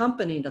whole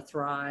company to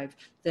thrive,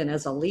 then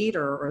as a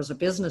leader or as a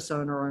business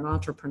owner or an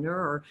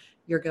entrepreneur,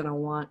 you're going to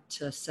want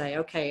to say,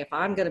 okay, if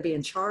I'm going to be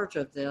in charge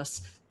of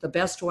this, the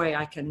best way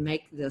I can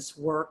make this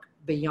work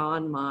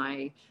beyond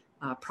my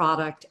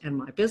product and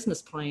my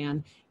business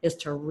plan is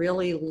to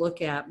really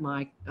look at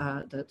my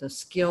the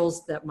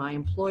skills that my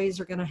employees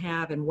are going to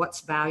have and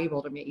what's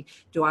valuable to me.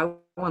 Do I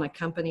want a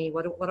company?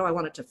 What do I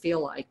want it to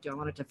feel like? Do I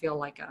want it to feel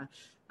like a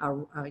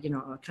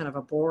kind of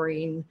a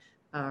boring,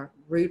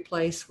 rude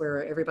place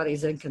where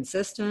everybody's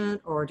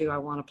inconsistent, or do I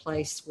want a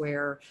place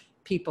where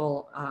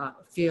people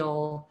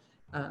feel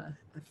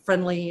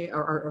friendly,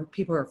 or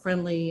people are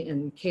friendly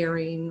and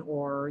caring,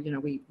 or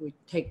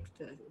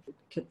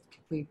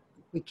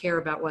we care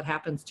about what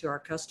happens to our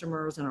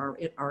customers and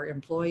our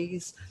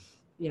employees.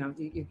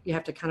 You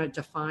have to kind of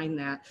define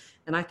that,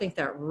 and I think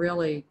that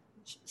really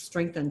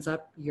strengthens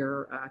up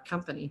your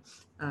company.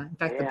 In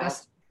fact,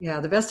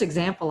 the best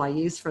example I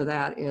use for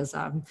that is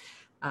I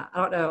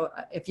don't know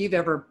if you've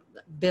ever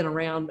been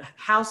around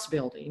house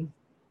building.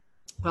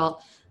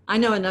 Well, I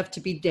know enough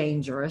to be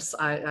dangerous.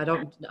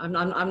 I'm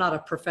not a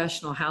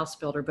professional house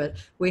builder, but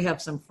we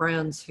have some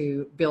friends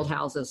who build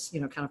houses,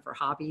 kind of for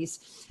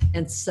hobbies.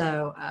 And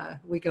so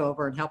we go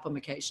over and help them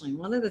occasionally. And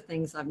one of the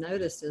things I've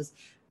noticed is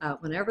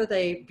whenever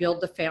they build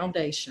the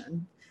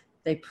foundation,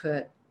 they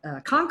put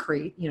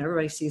concrete,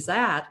 everybody sees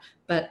that.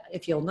 But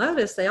if you'll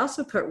notice, they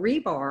also put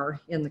rebar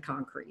in the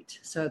concrete.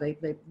 So they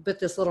put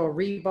this little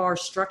rebar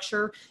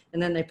structure,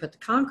 and then they put the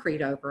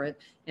concrete over it,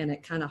 and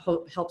it kind of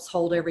helps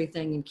hold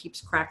everything and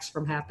keeps cracks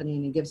from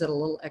happening and gives it a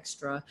little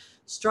extra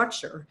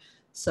structure.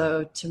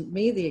 So to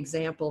me, the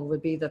example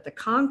would be that the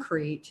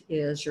concrete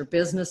is your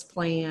business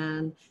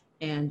plan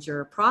and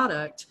your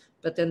product,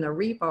 but then the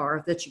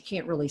rebar that you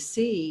can't really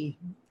see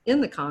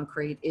in the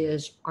concrete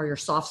are your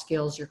soft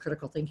skills, your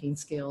critical thinking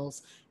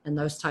skills, and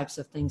those types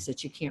of things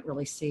that you can't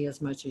really see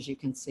as much as you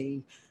can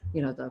see,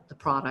 the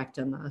product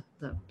and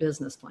the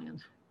business plan.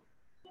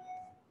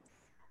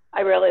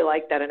 I really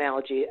like that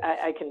analogy.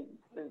 I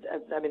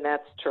mean,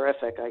 that's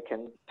terrific. I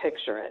can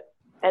picture it.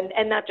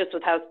 And not just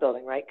with house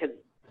building, right? Because,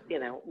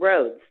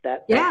 roads,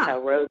 that's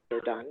how roads are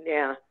done.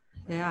 Yeah.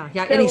 Yeah.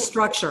 So, any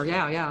structure.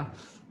 Yeah.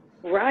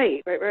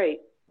 Right.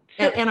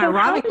 And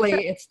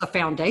ironically, it's the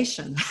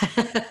foundation.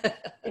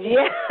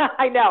 Yeah,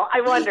 I know.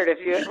 I wondered if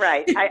you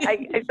right.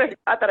 I sort of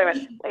thought that. I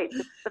went, wait,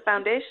 it's the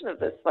foundation of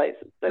this place.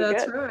 It's so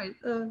That's good. Right.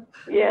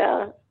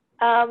 Yeah.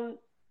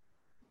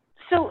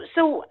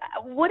 So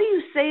what do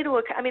you say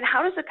to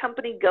how does a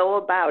company go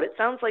about? It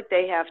sounds like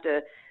they have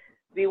to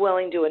be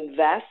willing to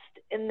invest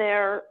in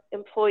their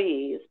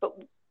employees, but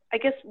I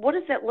guess what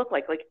does that look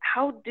like? Like,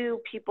 how do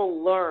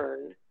people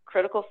learn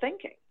critical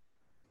thinking?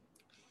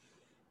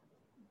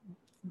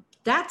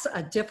 That's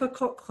a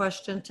difficult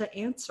question to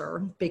answer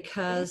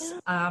because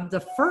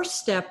the first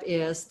step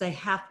is they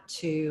have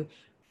to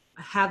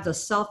have the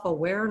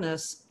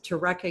self-awareness to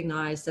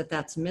recognize that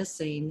that's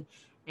missing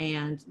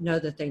and know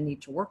that they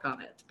need to work on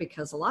it.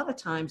 Because a lot of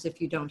times if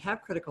you don't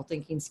have critical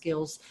thinking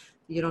skills,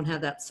 you don't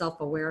have that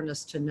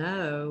self-awareness to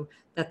know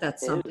that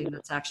that's something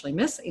that's actually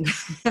missing.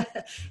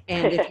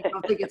 And if you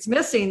don't think it's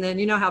missing, then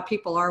you know how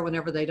people are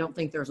whenever they don't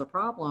think there's a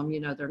problem,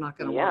 they're not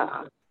going to work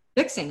on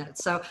fixing it.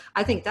 So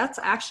I think that's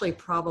actually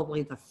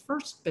probably the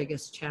first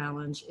biggest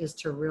challenge, is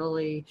to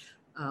really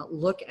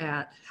look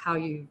at how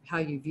you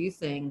view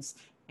things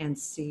and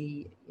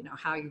see,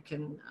 how you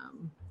can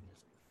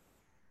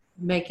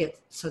make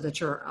it so that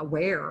you're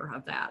aware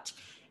of that.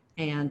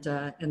 And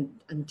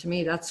to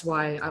me, that's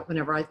why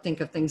whenever I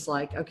think of things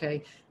like,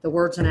 okay, the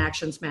words and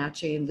actions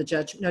matching,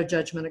 no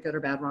judgment of good or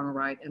bad, wrong or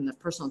right, and the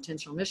personal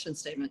intentional mission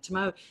statement,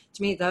 to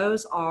me,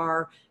 those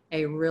are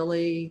a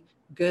really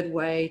good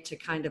way to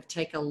kind of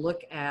take a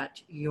look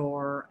at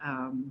your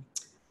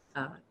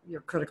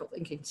critical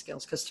thinking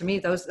skills. Because to me,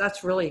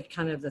 that's really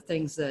kind of the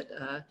things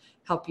that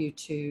help you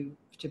to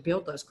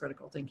build those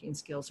critical thinking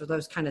skills, or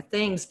those kind of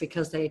things,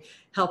 because they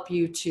help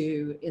you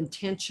to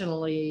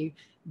intentionally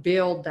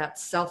build that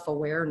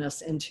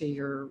self-awareness into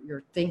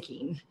your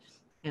thinking.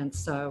 And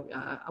so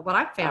what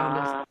I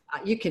found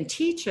is you can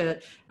teach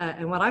it.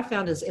 And what I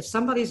found is if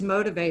somebody's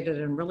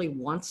motivated and really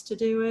wants to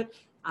do it,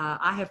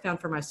 I have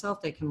found for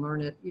myself, they can learn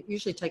it. It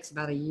usually takes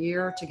about a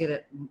year to get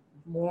it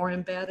more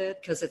embedded,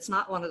 because it's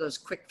not one of those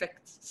quick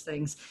fix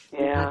things.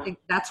 Yeah. I think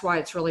that's why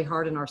it's really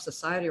hard in our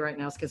society right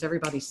now, is because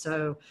everybody's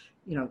so,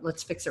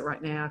 let's fix it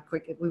right now.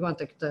 Quick. We want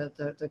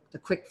the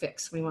quick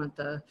fix. We want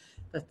the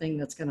thing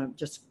that's going to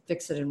just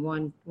fix it in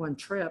one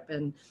trip.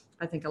 And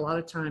I think a lot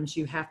of times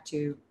you have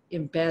to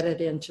embed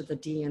it into the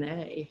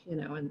DNA,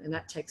 and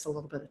that takes a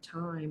little bit of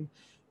time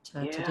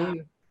to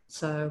do.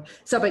 But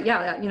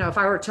if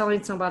I were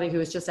telling somebody who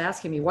was just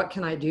asking me, what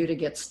can I do to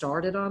get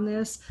started on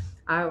this?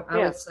 I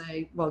would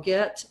say, well,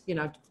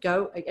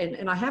 go,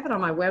 and I have it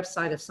on my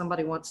website if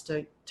somebody wants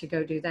to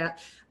go do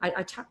that.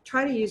 I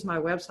try to use my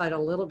website a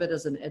little bit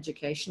as an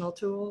educational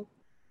tool.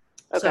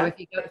 Okay. So if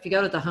you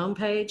go to the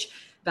homepage,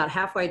 about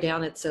halfway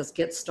down, it says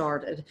Get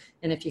Started.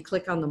 And if you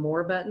click on the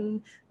More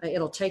button,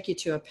 it'll take you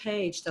to a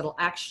page that'll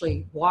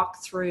actually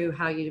walk through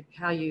how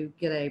you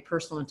get a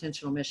personal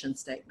intentional mission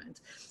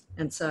statement.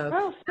 And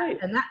so,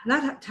 and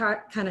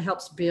that kind of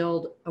helps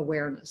build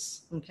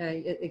awareness.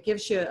 Okay. It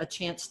gives you a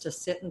chance to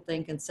sit and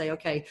think and say,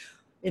 okay,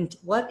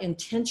 what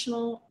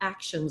intentional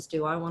actions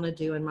do I want to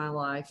do in my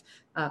life,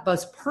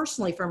 both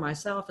personally for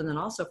myself and then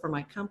also for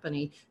my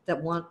company, that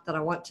I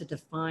want to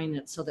define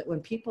it, so that when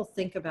people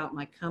think about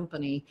my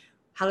company,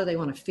 how do they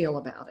want to feel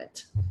about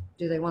it?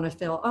 Do they want to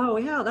feel, oh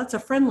yeah, that's a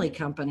friendly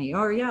company,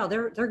 or yeah,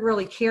 they're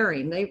really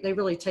caring. They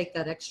really take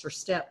that extra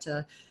step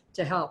to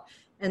help.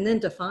 And then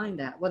define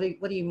that. What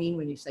do you mean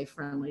when you say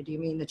friendly? Do you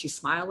mean that you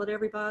smile at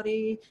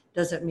everybody?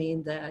 Does it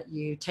mean that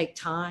you take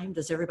time?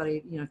 Does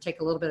everybody,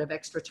 take a little bit of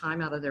extra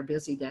time out of their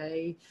busy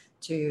day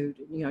to,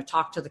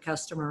 talk to the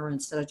customer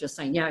instead of just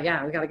saying,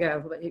 yeah, we got to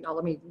go.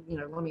 Let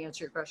me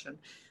answer your question.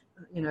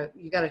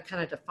 You got to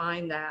kind of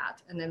define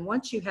that. And then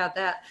once you have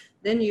that,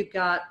 then you've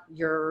got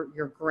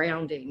your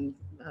grounding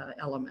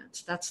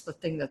element. That's the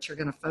thing that you're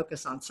going to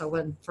focus on. So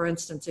when, for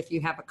instance, if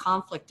you have a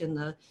conflict in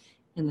the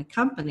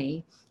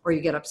company, or you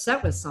get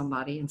upset with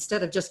somebody,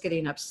 instead of just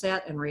getting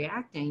upset and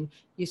reacting,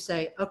 you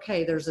say,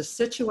 okay, there's a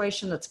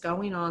situation that's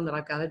going on that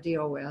I've got to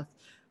deal with.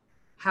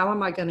 How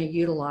am I going to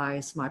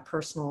utilize my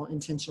personal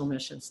intentional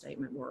mission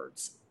statement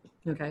words?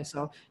 Okay,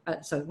 so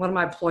one of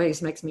my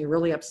employees makes me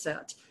really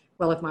upset.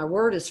 Well, if my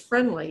word is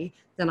friendly,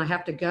 then I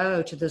have to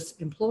go to this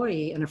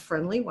employee in a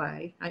friendly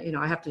way.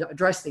 I have to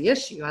address the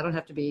issue. I don't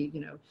have to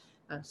be,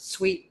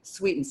 sweet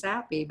and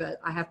sappy, but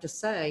I have to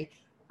say,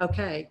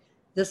 okay,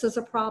 this is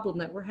a problem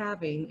that we're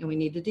having and we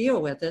need to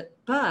deal with it,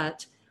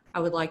 but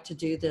I would like to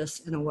do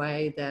this in a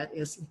way that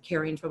is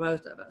caring for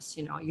both of us.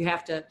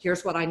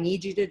 Here's what I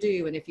need you to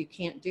do. And if you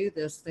can't do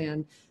this,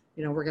 then,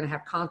 we're going to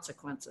have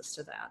consequences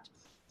to that,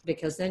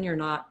 because then you're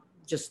not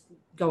just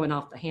going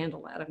off the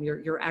handle at them.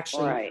 You're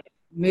actually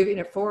moving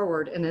it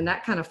forward. And then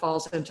that kind of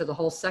falls into the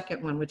whole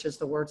second one, which is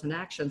the words and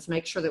actions.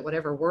 Make sure that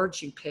whatever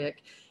words you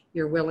pick,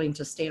 you're willing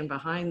to stand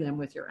behind them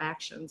with your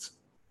actions.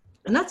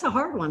 And that's a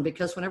hard one,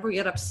 because whenever we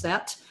get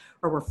upset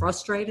or we're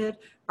frustrated,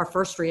 our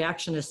first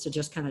reaction is to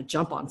just kind of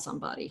jump on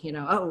somebody,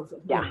 I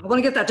want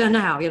to get that done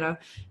now,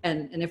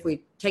 and if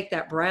we take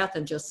that breath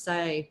and just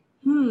say,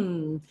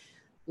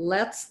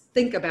 let's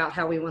think about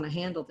how we want to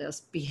handle this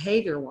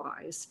behavior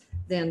wise,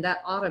 then that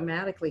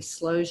automatically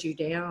slows you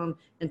down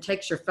and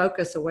takes your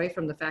focus away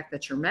from the fact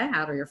that you're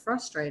mad or you're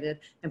frustrated,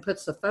 and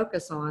puts the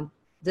focus on,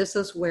 this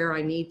is where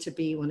I need to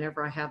be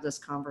whenever I have this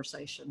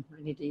conversation.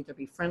 I need to either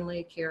be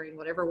friendly, caring,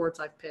 whatever words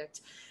I've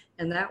picked.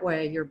 And that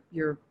way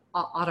you're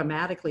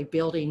automatically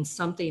building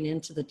something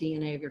into the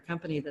DNA of your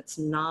company that's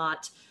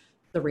not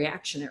the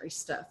reactionary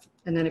stuff.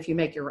 And then if you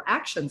make your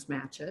actions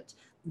match it,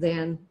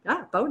 then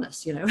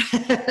bonus, because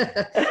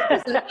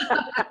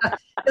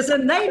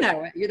then they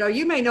know it.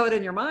 You may know it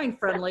in your mind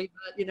friendly,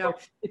 but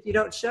if you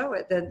don't show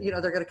it, then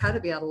they're going to kind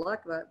of be out of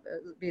luck about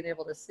being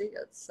able to see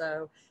it.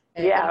 So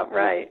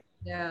right.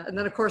 Yeah. And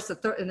then of course,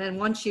 and then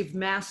once you've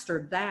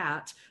mastered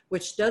that,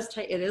 which does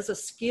take, it is a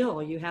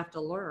skill you have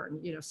to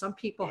learn. Some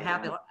people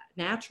have it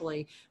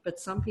naturally, but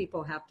some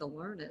people have to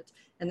learn it.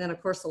 And then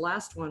of course, the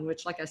last one,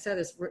 which like I said,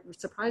 is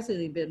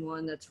surprisingly been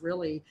one that's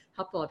really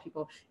helped a lot of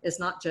people, is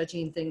not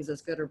judging things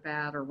as good or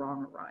bad or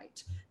wrong or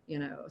right.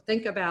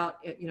 Think about,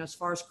 as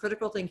far as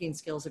critical thinking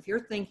skills, if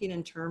you're thinking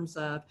in terms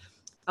of,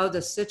 oh,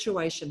 the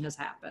situation has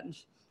happened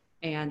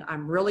and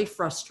I'm really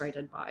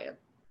frustrated by it.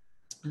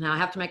 Now I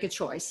have to make a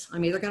choice.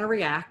 I'm either going to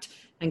react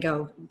and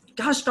go,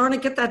 gosh darn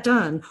it, get that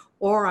done.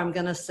 Or I'm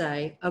going to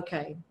say,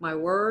 okay, my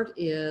word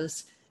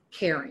is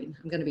caring.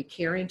 I'm going to be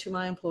caring to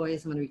my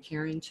employees. I'm going to be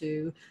caring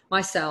to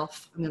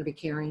myself. I'm going to be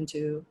caring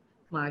to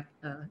my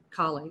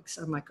colleagues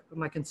or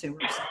my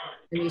consumers.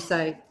 And you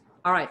say,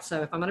 all right,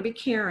 so if I'm going to be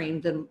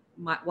caring, then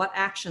what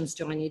actions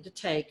do I need to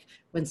take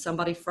when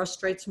somebody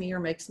frustrates me or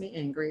makes me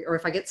angry, or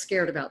if I get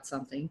scared about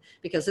something?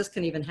 Because this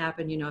can even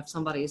happen, if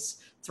somebody's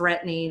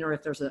threatening, or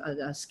if there's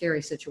a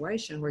scary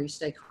situation, where you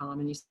stay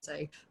calm and you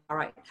say, all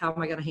right, how am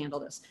I going to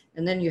handle this?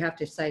 And then you have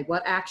to say,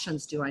 what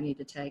actions do I need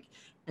to take?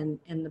 And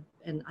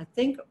I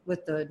think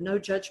with the no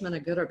judgment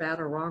of good or bad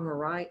or wrong or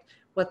right,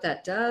 what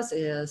that does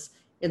is,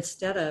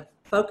 instead of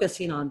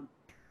focusing on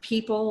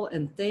people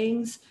and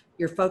things,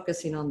 you're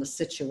focusing on the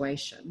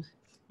situation,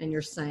 and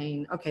you're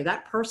saying, okay,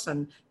 that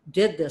person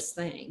did this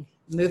thing,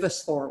 move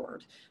us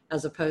forward,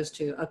 as opposed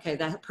to, okay,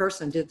 that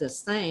person did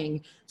this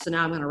thing, so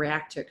now I'm going to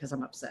react to it because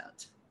I'm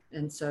upset.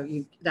 And so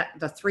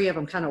the three of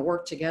them kind of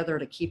work together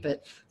to keep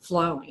it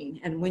flowing.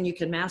 And when you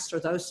can master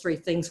those three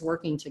things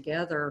working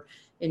together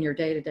in your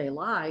day-to-day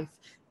life,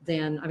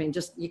 then,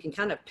 you can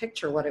kind of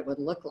picture what it would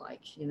look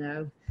like,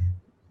 and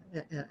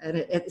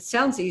it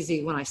sounds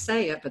easy when I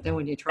say it, but then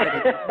when you try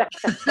to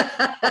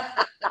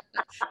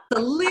it's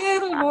a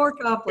little more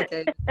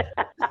complicated.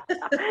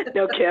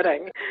 No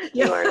kidding.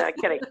 Yeah. You are not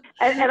kidding.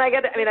 And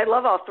I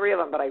love all three of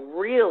them, but I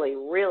really,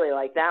 really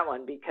like that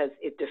one because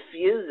it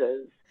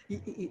diffuses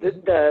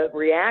the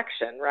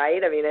reaction,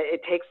 right?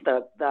 It takes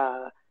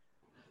the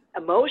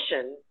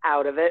emotion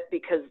out of it,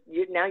 because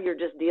now you're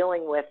just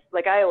dealing with,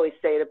 like I always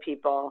say to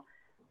people,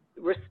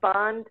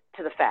 respond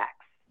to the facts.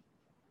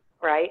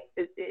 Right?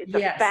 It's a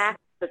fact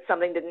that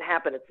something didn't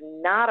happen. It's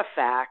not a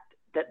fact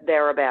that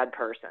they're a bad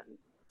person.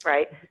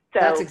 Right? So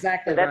that's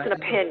exactly that's right. An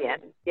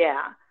opinion.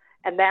 Yeah.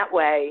 And that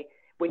way,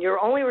 when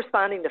you're only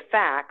responding to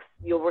facts,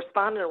 you'll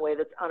respond in a way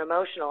that's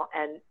unemotional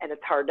and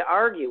it's hard to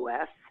argue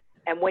with.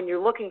 And when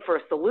you're looking for a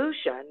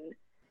solution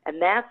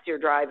and that's your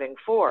driving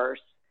force,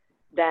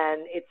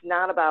 then it's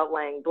not about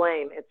laying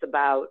blame. It's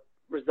about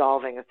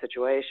resolving a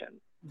situation.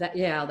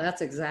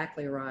 That's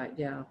exactly right.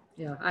 Yeah,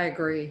 I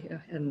agree.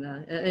 And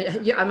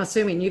yeah, I'm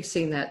assuming you've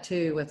seen that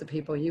too with the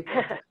people you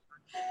work with.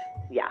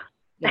 Yeah.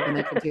 Yeah, and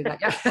they can do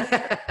that.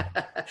 Yeah.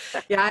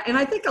 Yeah, and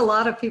I think a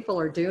lot of people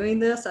are doing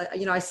this.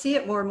 I see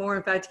it more and more.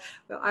 In fact,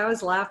 I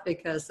always laugh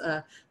because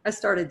I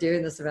started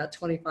doing this about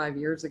 25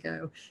 years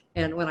ago.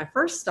 And when I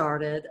first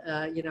started,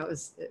 it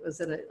was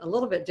in a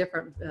little bit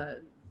different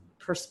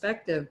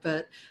perspective,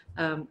 but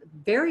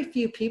very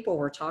few people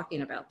were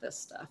talking about this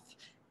stuff.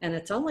 And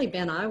it's only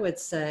been, I would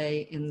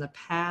say, in the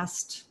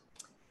past,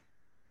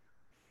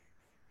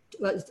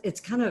 it's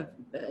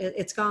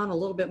gone a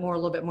little bit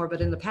more,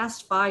 but in the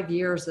past 5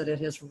 years that it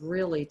has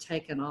really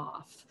taken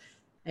off.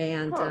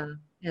 And,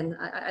 in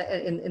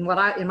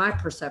my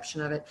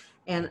perception of it.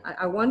 And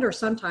I wonder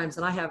sometimes,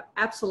 and I have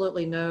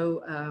absolutely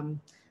no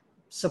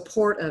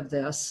support of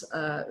this,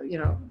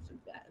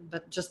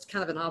 but just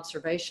kind of an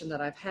observation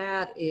that I've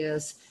had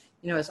is,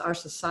 as our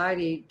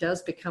society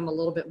does become a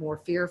little bit more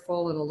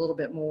fearful and a little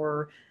bit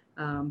more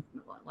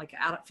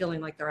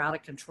feeling like they're out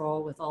of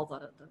control with all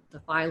the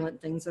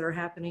violent things that are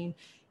happening.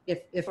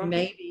 If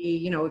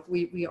maybe, if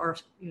we are,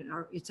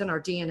 it's in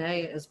our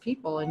DNA as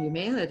people and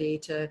humanity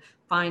to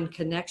find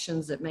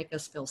connections that make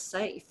us feel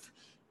safe.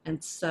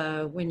 And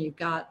so when you've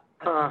got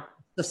a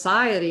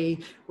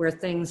society where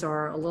things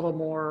are a little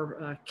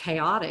more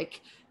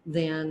chaotic,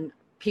 then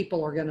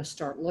people are going to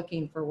start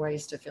looking for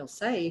ways to feel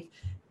safe.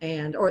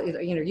 Or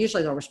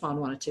usually they'll respond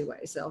one of two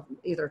ways. They'll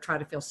either try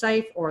to feel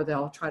safe or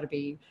they'll try to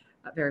be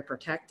very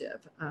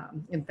protective.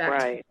 In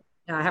fact, right.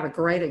 I have a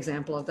great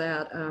example of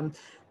that.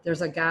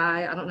 There's a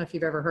guy, I don't know if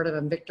you've ever heard of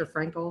him, Viktor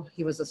Frankl.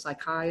 He was a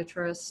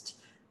psychiatrist.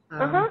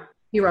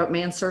 He wrote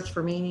Man's Search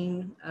for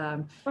Meaning.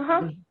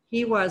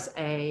 He was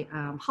a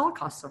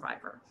Holocaust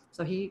survivor.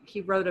 So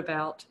he wrote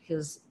about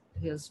his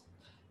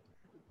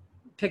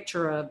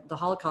picture of the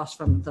Holocaust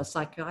from the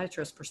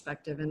psychiatrist's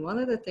perspective. And one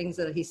of the things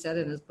that he said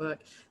in his book,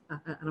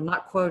 and I'm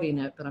not quoting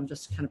it, but I'm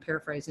just kind of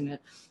paraphrasing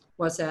it,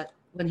 was that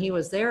when he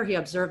was there, he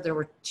observed there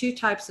were two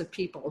types of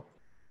people.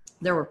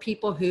 There were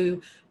people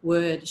who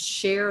would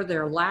share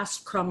their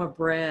last crumb of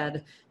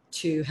bread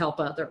to help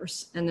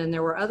others. And then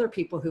there were other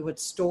people who would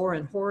store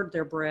and hoard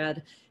their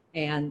bread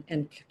and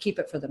keep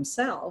it for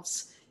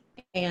themselves.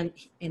 And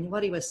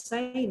what he was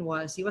saying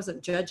was, he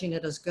wasn't judging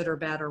it as good or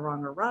bad or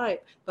wrong or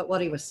right, but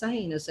what he was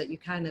saying is that you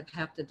kind of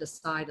have to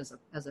decide as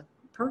a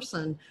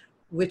person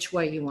which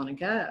way you want to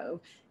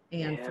go.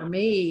 And for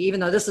me,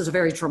 even though this is a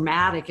very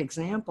dramatic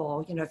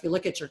example, if you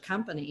look at your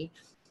company,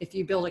 if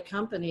you build a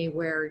company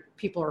where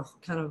people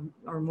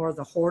are more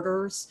the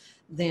hoarders,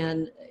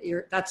 then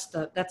that's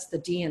the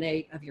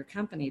DNA of your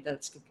company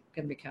that's going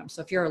to become.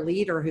 So if you're a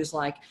leader who's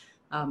like,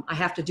 I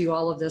have to do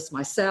all of this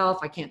myself,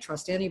 I can't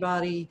trust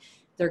anybody,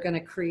 they're going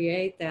to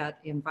create that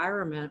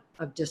environment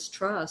of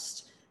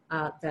distrust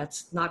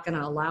that's not going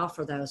to allow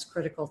for those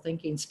critical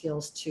thinking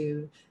skills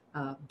to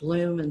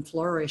bloom and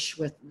flourish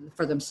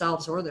for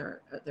themselves or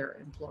their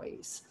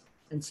employees.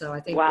 And so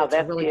I think that's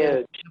a really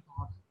good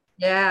example.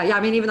 Yeah. I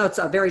mean, even though it's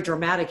a very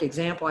dramatic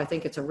example, I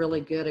think it's a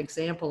really good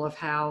example of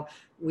how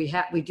we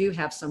do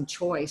have some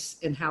choice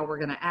in how we're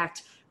going to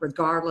act,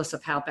 regardless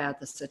of how bad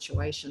the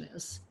situation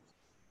is.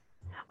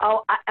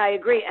 Oh, I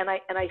agree. And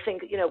I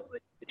think,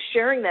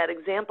 sharing that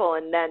example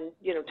and then,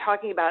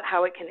 talking about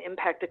how it can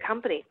impact a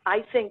company,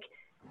 I think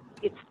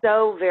it's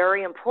so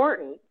very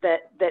important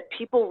that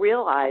people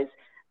realize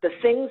the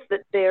things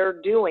that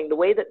they're doing, the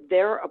way that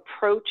they're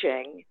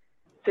approaching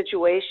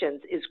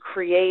situations is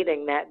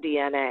creating that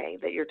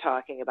DNA that you're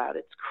talking about.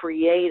 It's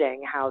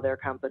creating how their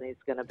company's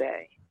going to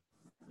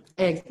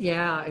be.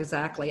 Yeah,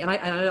 exactly. And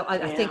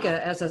I think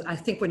I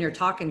think when you're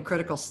talking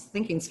critical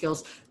thinking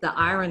skills, the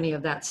irony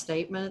of that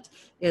statement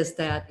is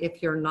that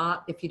if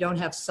you don't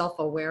have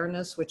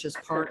self-awareness, which is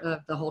part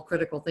of the whole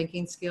critical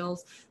thinking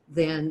skills,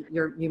 then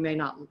you may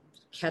not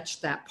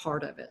catch that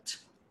part of it.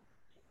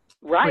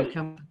 Right.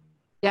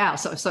 Yeah.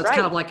 So it's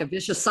kind of like a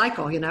vicious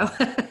cycle,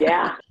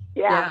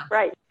 Yeah,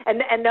 right.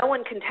 And no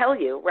one can tell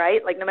you,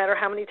 right? Like no matter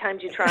how many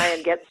times you try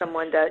and get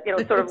someone to,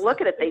 sort of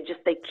look at it, they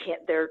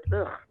can't,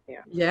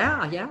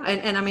 Yeah.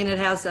 And I mean, it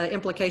has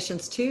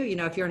implications too.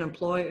 If you're an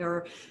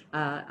employer,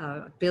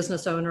 a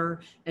business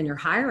owner, and you're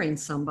hiring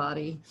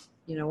somebody,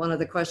 one of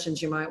the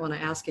questions you might want to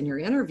ask in your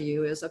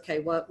interview is, okay,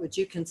 what would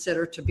you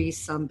consider to be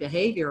some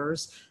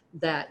behaviors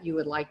that you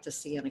would like to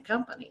see in a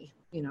company?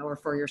 Or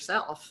for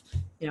yourself,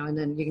 and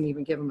then you can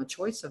even give them a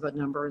choice of a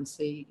number and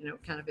see,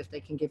 kind of if they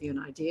can give you an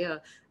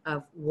idea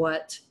of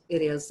what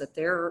it is that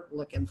they're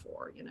looking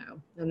for,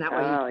 and that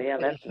way,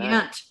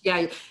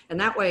 and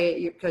that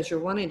way, because you're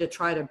wanting to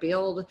try to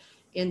build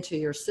into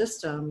your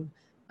system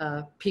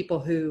people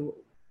who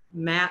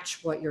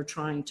match what you're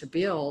trying to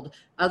build.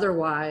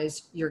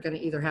 Otherwise, you're going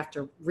to either have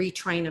to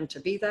retrain them to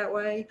be that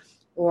way,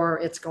 or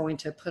it's going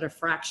to put a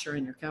fracture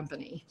in your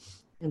company.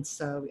 And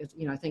so,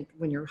 I think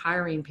when you're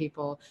hiring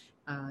people,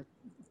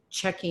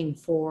 checking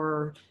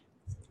for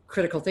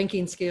critical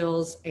thinking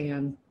skills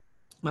and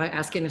by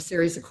asking a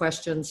series of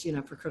questions,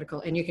 for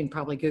critical, and you can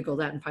probably Google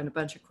that and find a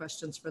bunch of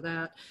questions for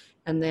that.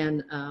 And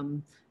then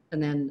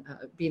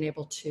being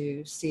able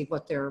to see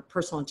what their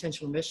personal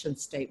intentional mission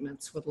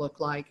statements would look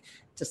like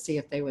to see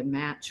if they would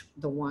match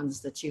the ones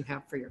that you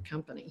have for your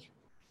company.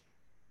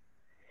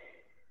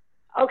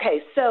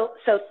 Okay, so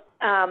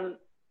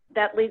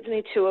that leads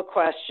me to a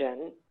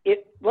question.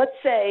 Let's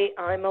say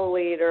I'm a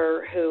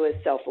leader who is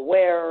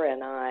self-aware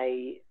and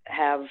I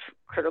have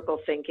critical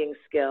thinking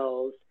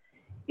skills.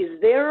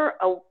 Is there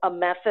a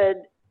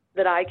method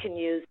that I can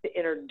use to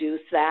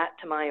introduce that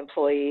to my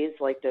employees,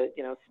 like to,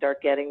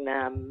 start getting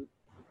them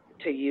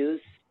to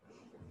use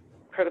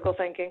critical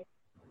thinking?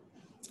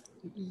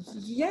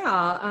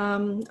 Yeah.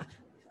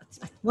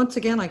 Once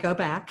again, I go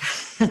back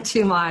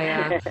to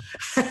my,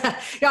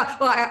 yeah,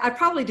 well, I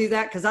probably do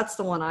that because that's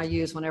the one I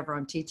use whenever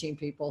I'm teaching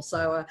people.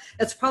 So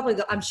it's probably,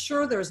 I'm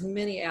sure there's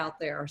many out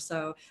there.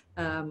 So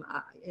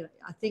I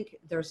think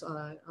there's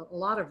a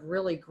lot of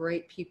really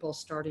great people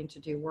starting to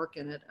do work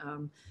in it.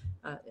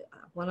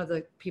 One of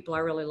the people I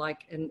really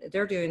like, and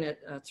they're doing it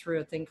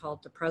through a thing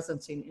called the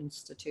Presencing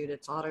Institute.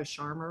 It's Otto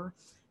Scharmer,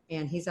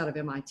 and he's out of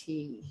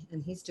MIT,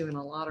 and he's doing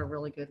a lot of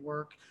really good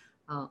work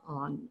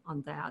on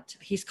that.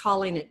 He's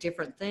calling it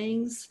different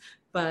things,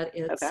 but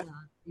it's okay.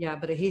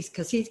 But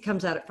because he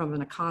comes at it from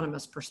an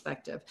economist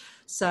perspective.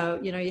 So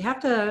you have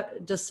to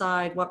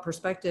decide what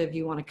perspective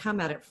you want to come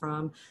at it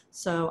from.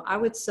 So I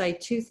would say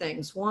two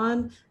things.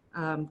 One,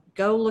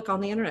 go look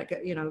on the internet.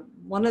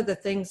 One of the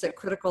things that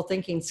critical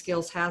thinking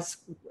skills has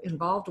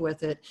involved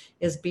with it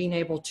is being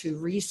able to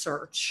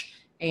research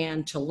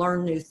and to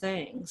learn new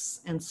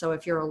things. And so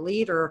if you're a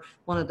leader,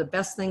 one of the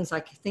best things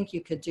I think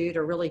you could do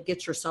to really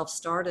get yourself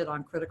started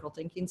on critical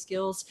thinking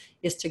skills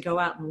is to go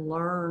out and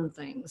learn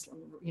things,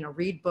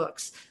 read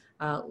books,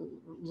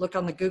 look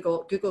on the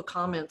Google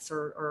comments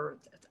or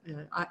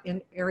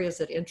in areas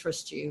that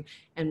interest you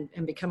and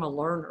become a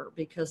learner,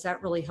 because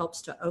that really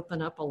helps to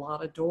open up a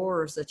lot of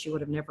doors that you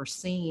would have never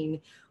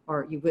seen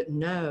or you wouldn't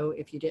know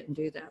if you didn't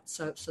do that.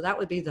 So that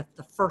would be the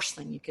first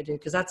thing you could do,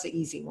 because that's the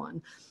easy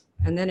one.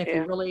 And then if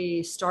you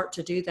really start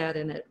to do that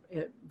and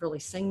it really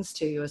sings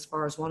to you as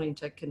far as wanting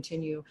to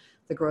continue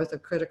the growth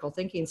of critical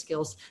thinking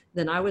skills,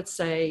 then I would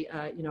say,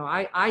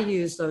 I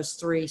use those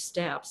 3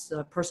 steps,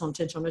 the personal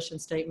intentional mission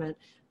statement,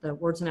 the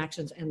words and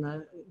actions, and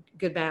the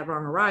good, bad,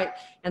 wrong, or right.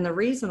 And the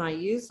reason I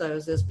use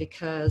those is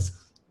because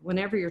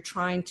whenever you're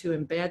trying to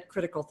embed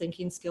critical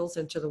thinking skills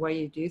into the way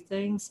you do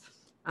things,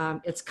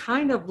 it's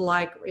kind of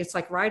like, it's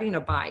like riding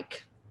a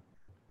bike.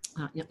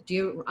 I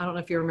don't know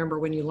if you remember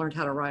when you learned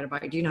how to ride a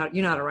bike. You know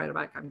how to ride a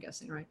bike, I'm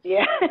guessing, right?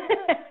 Yeah.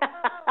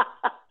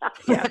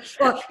 Yeah.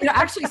 Well,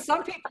 actually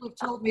some people have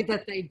told me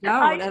that they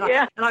don't. And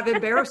I've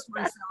embarrassed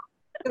myself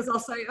because I'll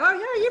say, oh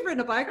yeah, you've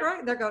ridden a bike, right?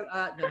 And they're going,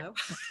 no.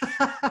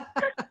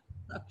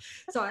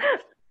 So I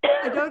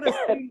don't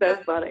assume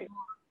that's so funny.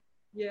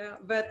 Yeah,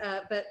 but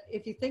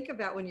if you think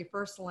about when you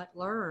first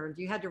learned,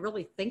 you had to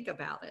really think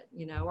about it,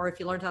 or if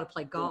you learned how to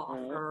play golf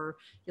or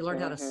you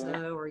learned how to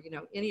sew or,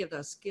 any of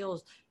those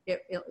skills,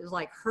 it was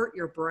like hurt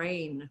your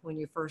brain when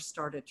you first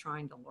started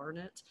trying to learn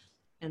it.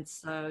 And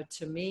so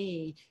to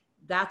me,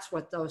 that's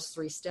what those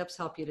 3 steps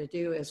help you to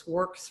do, is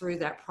work through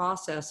that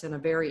process in a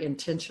very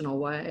intentional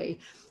way.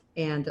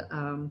 And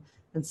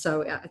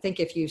so I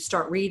think if you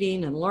start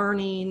reading and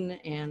learning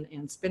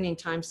and spending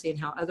time seeing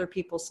how other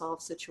people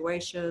solve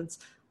situations,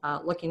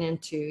 looking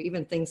into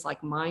even things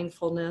like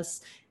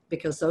mindfulness,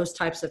 because those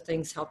types of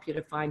things help you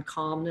to find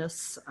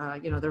calmness.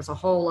 There's a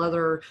whole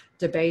other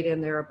debate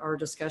in there or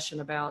discussion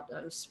about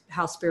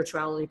how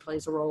spirituality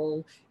plays a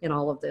role in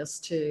all of this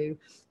too,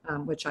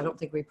 which I don't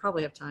think we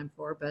probably have time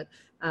for. But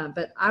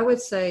I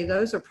would say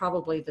those are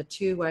probably the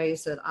 2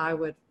 ways that I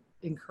would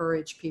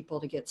encourage people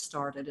to get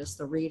started, is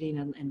the reading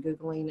and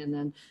Googling. And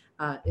then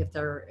if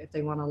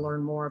they want to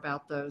learn more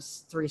about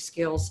those 3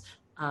 skills,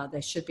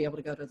 they should be able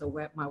to go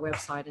to my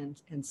website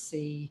and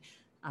see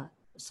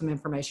some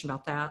information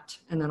about that.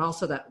 And then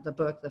also the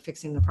book, the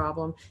Fixing the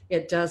Problem,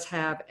 it does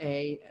have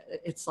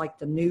it's like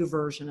the new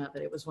version of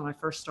it. It was when I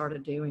first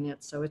started doing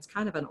it. So it's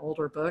kind of an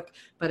older book,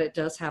 but it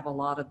does have a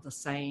lot of the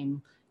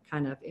same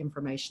kind of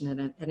information in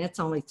it. And it's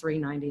only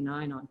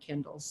 $3.99 on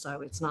Kindle.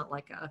 So it's not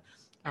like a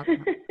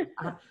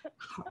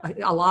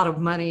lot of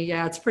money.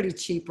 Yeah, it's pretty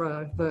cheap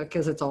book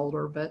because it's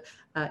older, but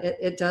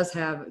it does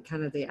have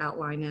kind of the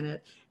outline in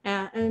it.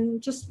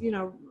 And just,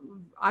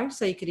 I would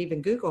say you could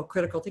even Google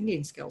critical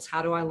thinking skills.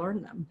 How do I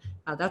learn them?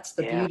 That's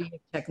the beauty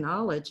of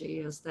technology,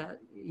 is that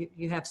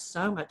you have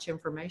so much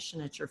information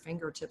at your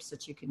fingertips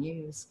that you can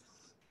use.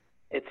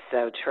 It's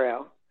so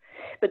true.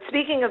 But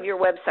speaking of your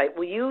website,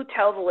 will you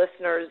tell the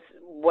listeners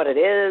what it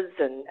is?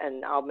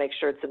 And I'll make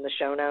sure it's in the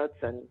show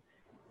notes, and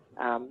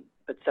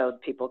but so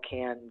people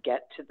can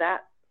get to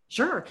that.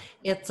 Sure.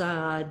 It's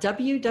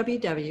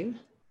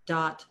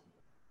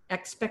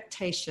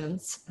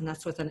www.expectations, and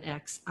that's with an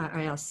X,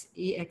 expectations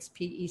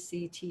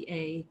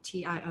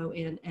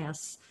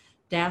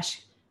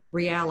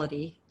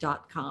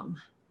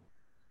 -reality.com.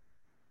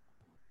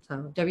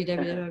 So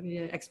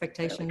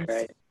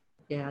www.expectations,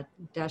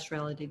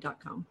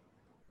 -reality.com.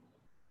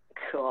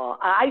 Cool.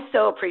 I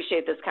so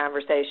appreciate this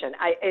conversation.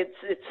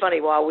 It's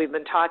funny, while we've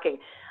been talking,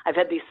 I've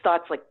had these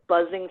thoughts like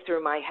buzzing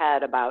through my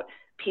head about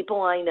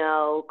people I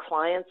know,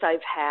 clients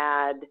I've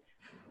had,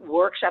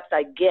 workshops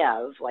I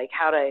give, like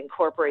how to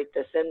incorporate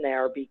this in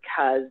there,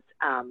 because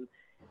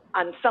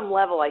on some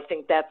level, I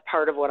think that's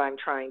part of what I'm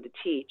trying to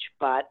teach,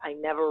 but I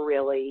never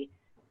really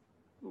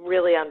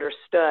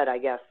understood, I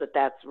guess, that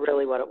that's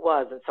really what it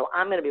was. And so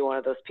I'm going to be one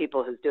of those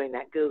people who's doing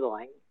that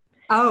Googling.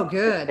 Oh,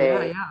 good.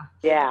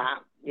 Yeah.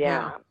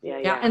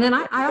 And then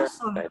I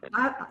also,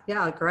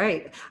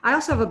 great. I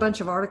also have a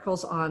bunch of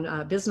articles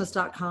on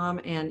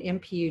business.com and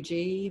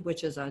MPUG,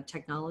 which is a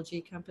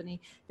technology company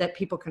that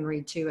people can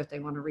read too if they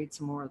want to read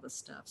some more of the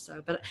stuff.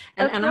 So,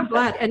 and I'm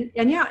glad. And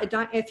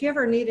if you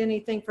ever need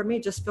anything from me,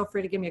 just feel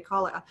free to give me a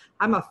call.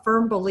 I'm a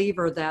firm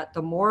believer that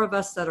the more of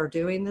us that are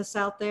doing this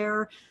out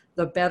there,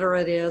 the better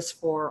it is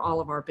for all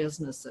of our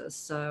businesses.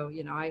 So,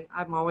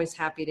 I'm always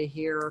happy to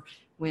hear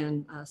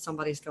when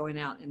somebody's going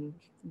out and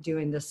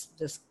doing this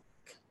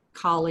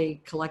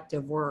colleague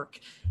collective work,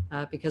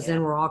 because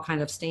then we're all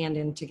kind of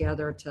standing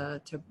together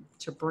to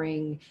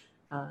bring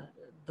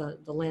the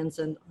lens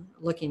and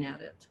looking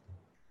at it.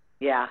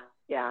 Yeah,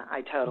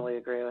 I totally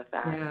agree with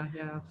that.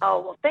 Yeah.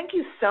 Oh, well, thank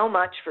you so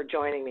much for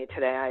joining me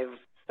today. I've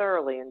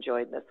thoroughly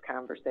enjoyed this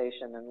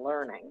conversation and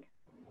learning.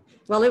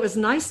 Well, it was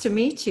nice to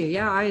meet you.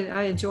 Yeah,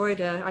 I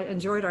enjoyed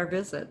our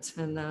visit,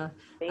 and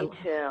me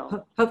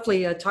too.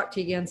 Hopefully, talk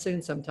to you again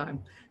soon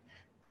sometime.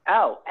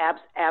 Oh,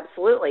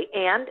 absolutely.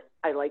 And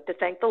I'd like to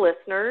thank the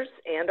listeners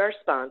and our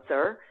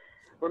sponsor.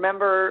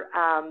 Remember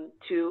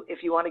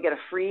if you want to get a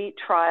free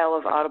trial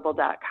of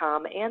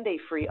audible.com and a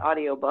free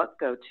audiobook,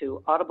 go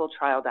to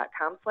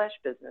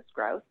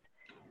audibletrial.com/businessgrowth.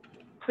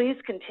 Please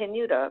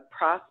continue to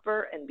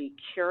prosper and be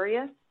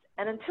curious.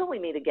 And until we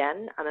meet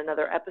again on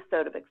another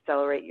episode of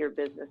Accelerate Your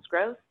Business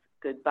Growth,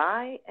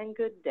 goodbye and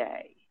good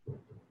day.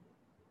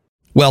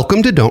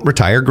 Welcome to Don't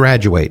Retire,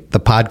 Graduate, the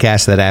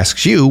podcast that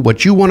asks you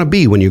what you want to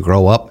be when you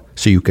grow up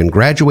so you can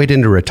graduate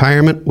into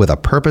retirement with a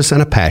purpose and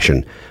a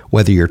passion,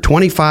 whether you're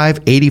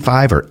 25,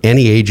 85, or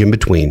any age in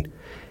between.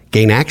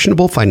 Gain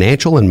actionable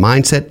financial and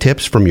mindset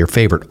tips from your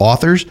favorite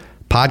authors,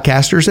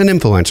 podcasters, and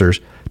influencers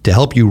to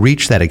help you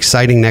reach that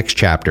exciting next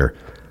chapter.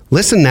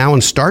 Listen now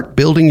and start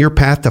building your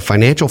path to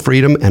financial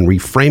freedom and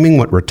reframing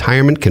what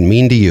retirement can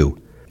mean to you.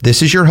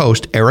 This is your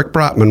host, Eric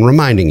Brotman,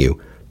 reminding you,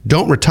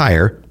 don't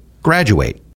retire, graduate.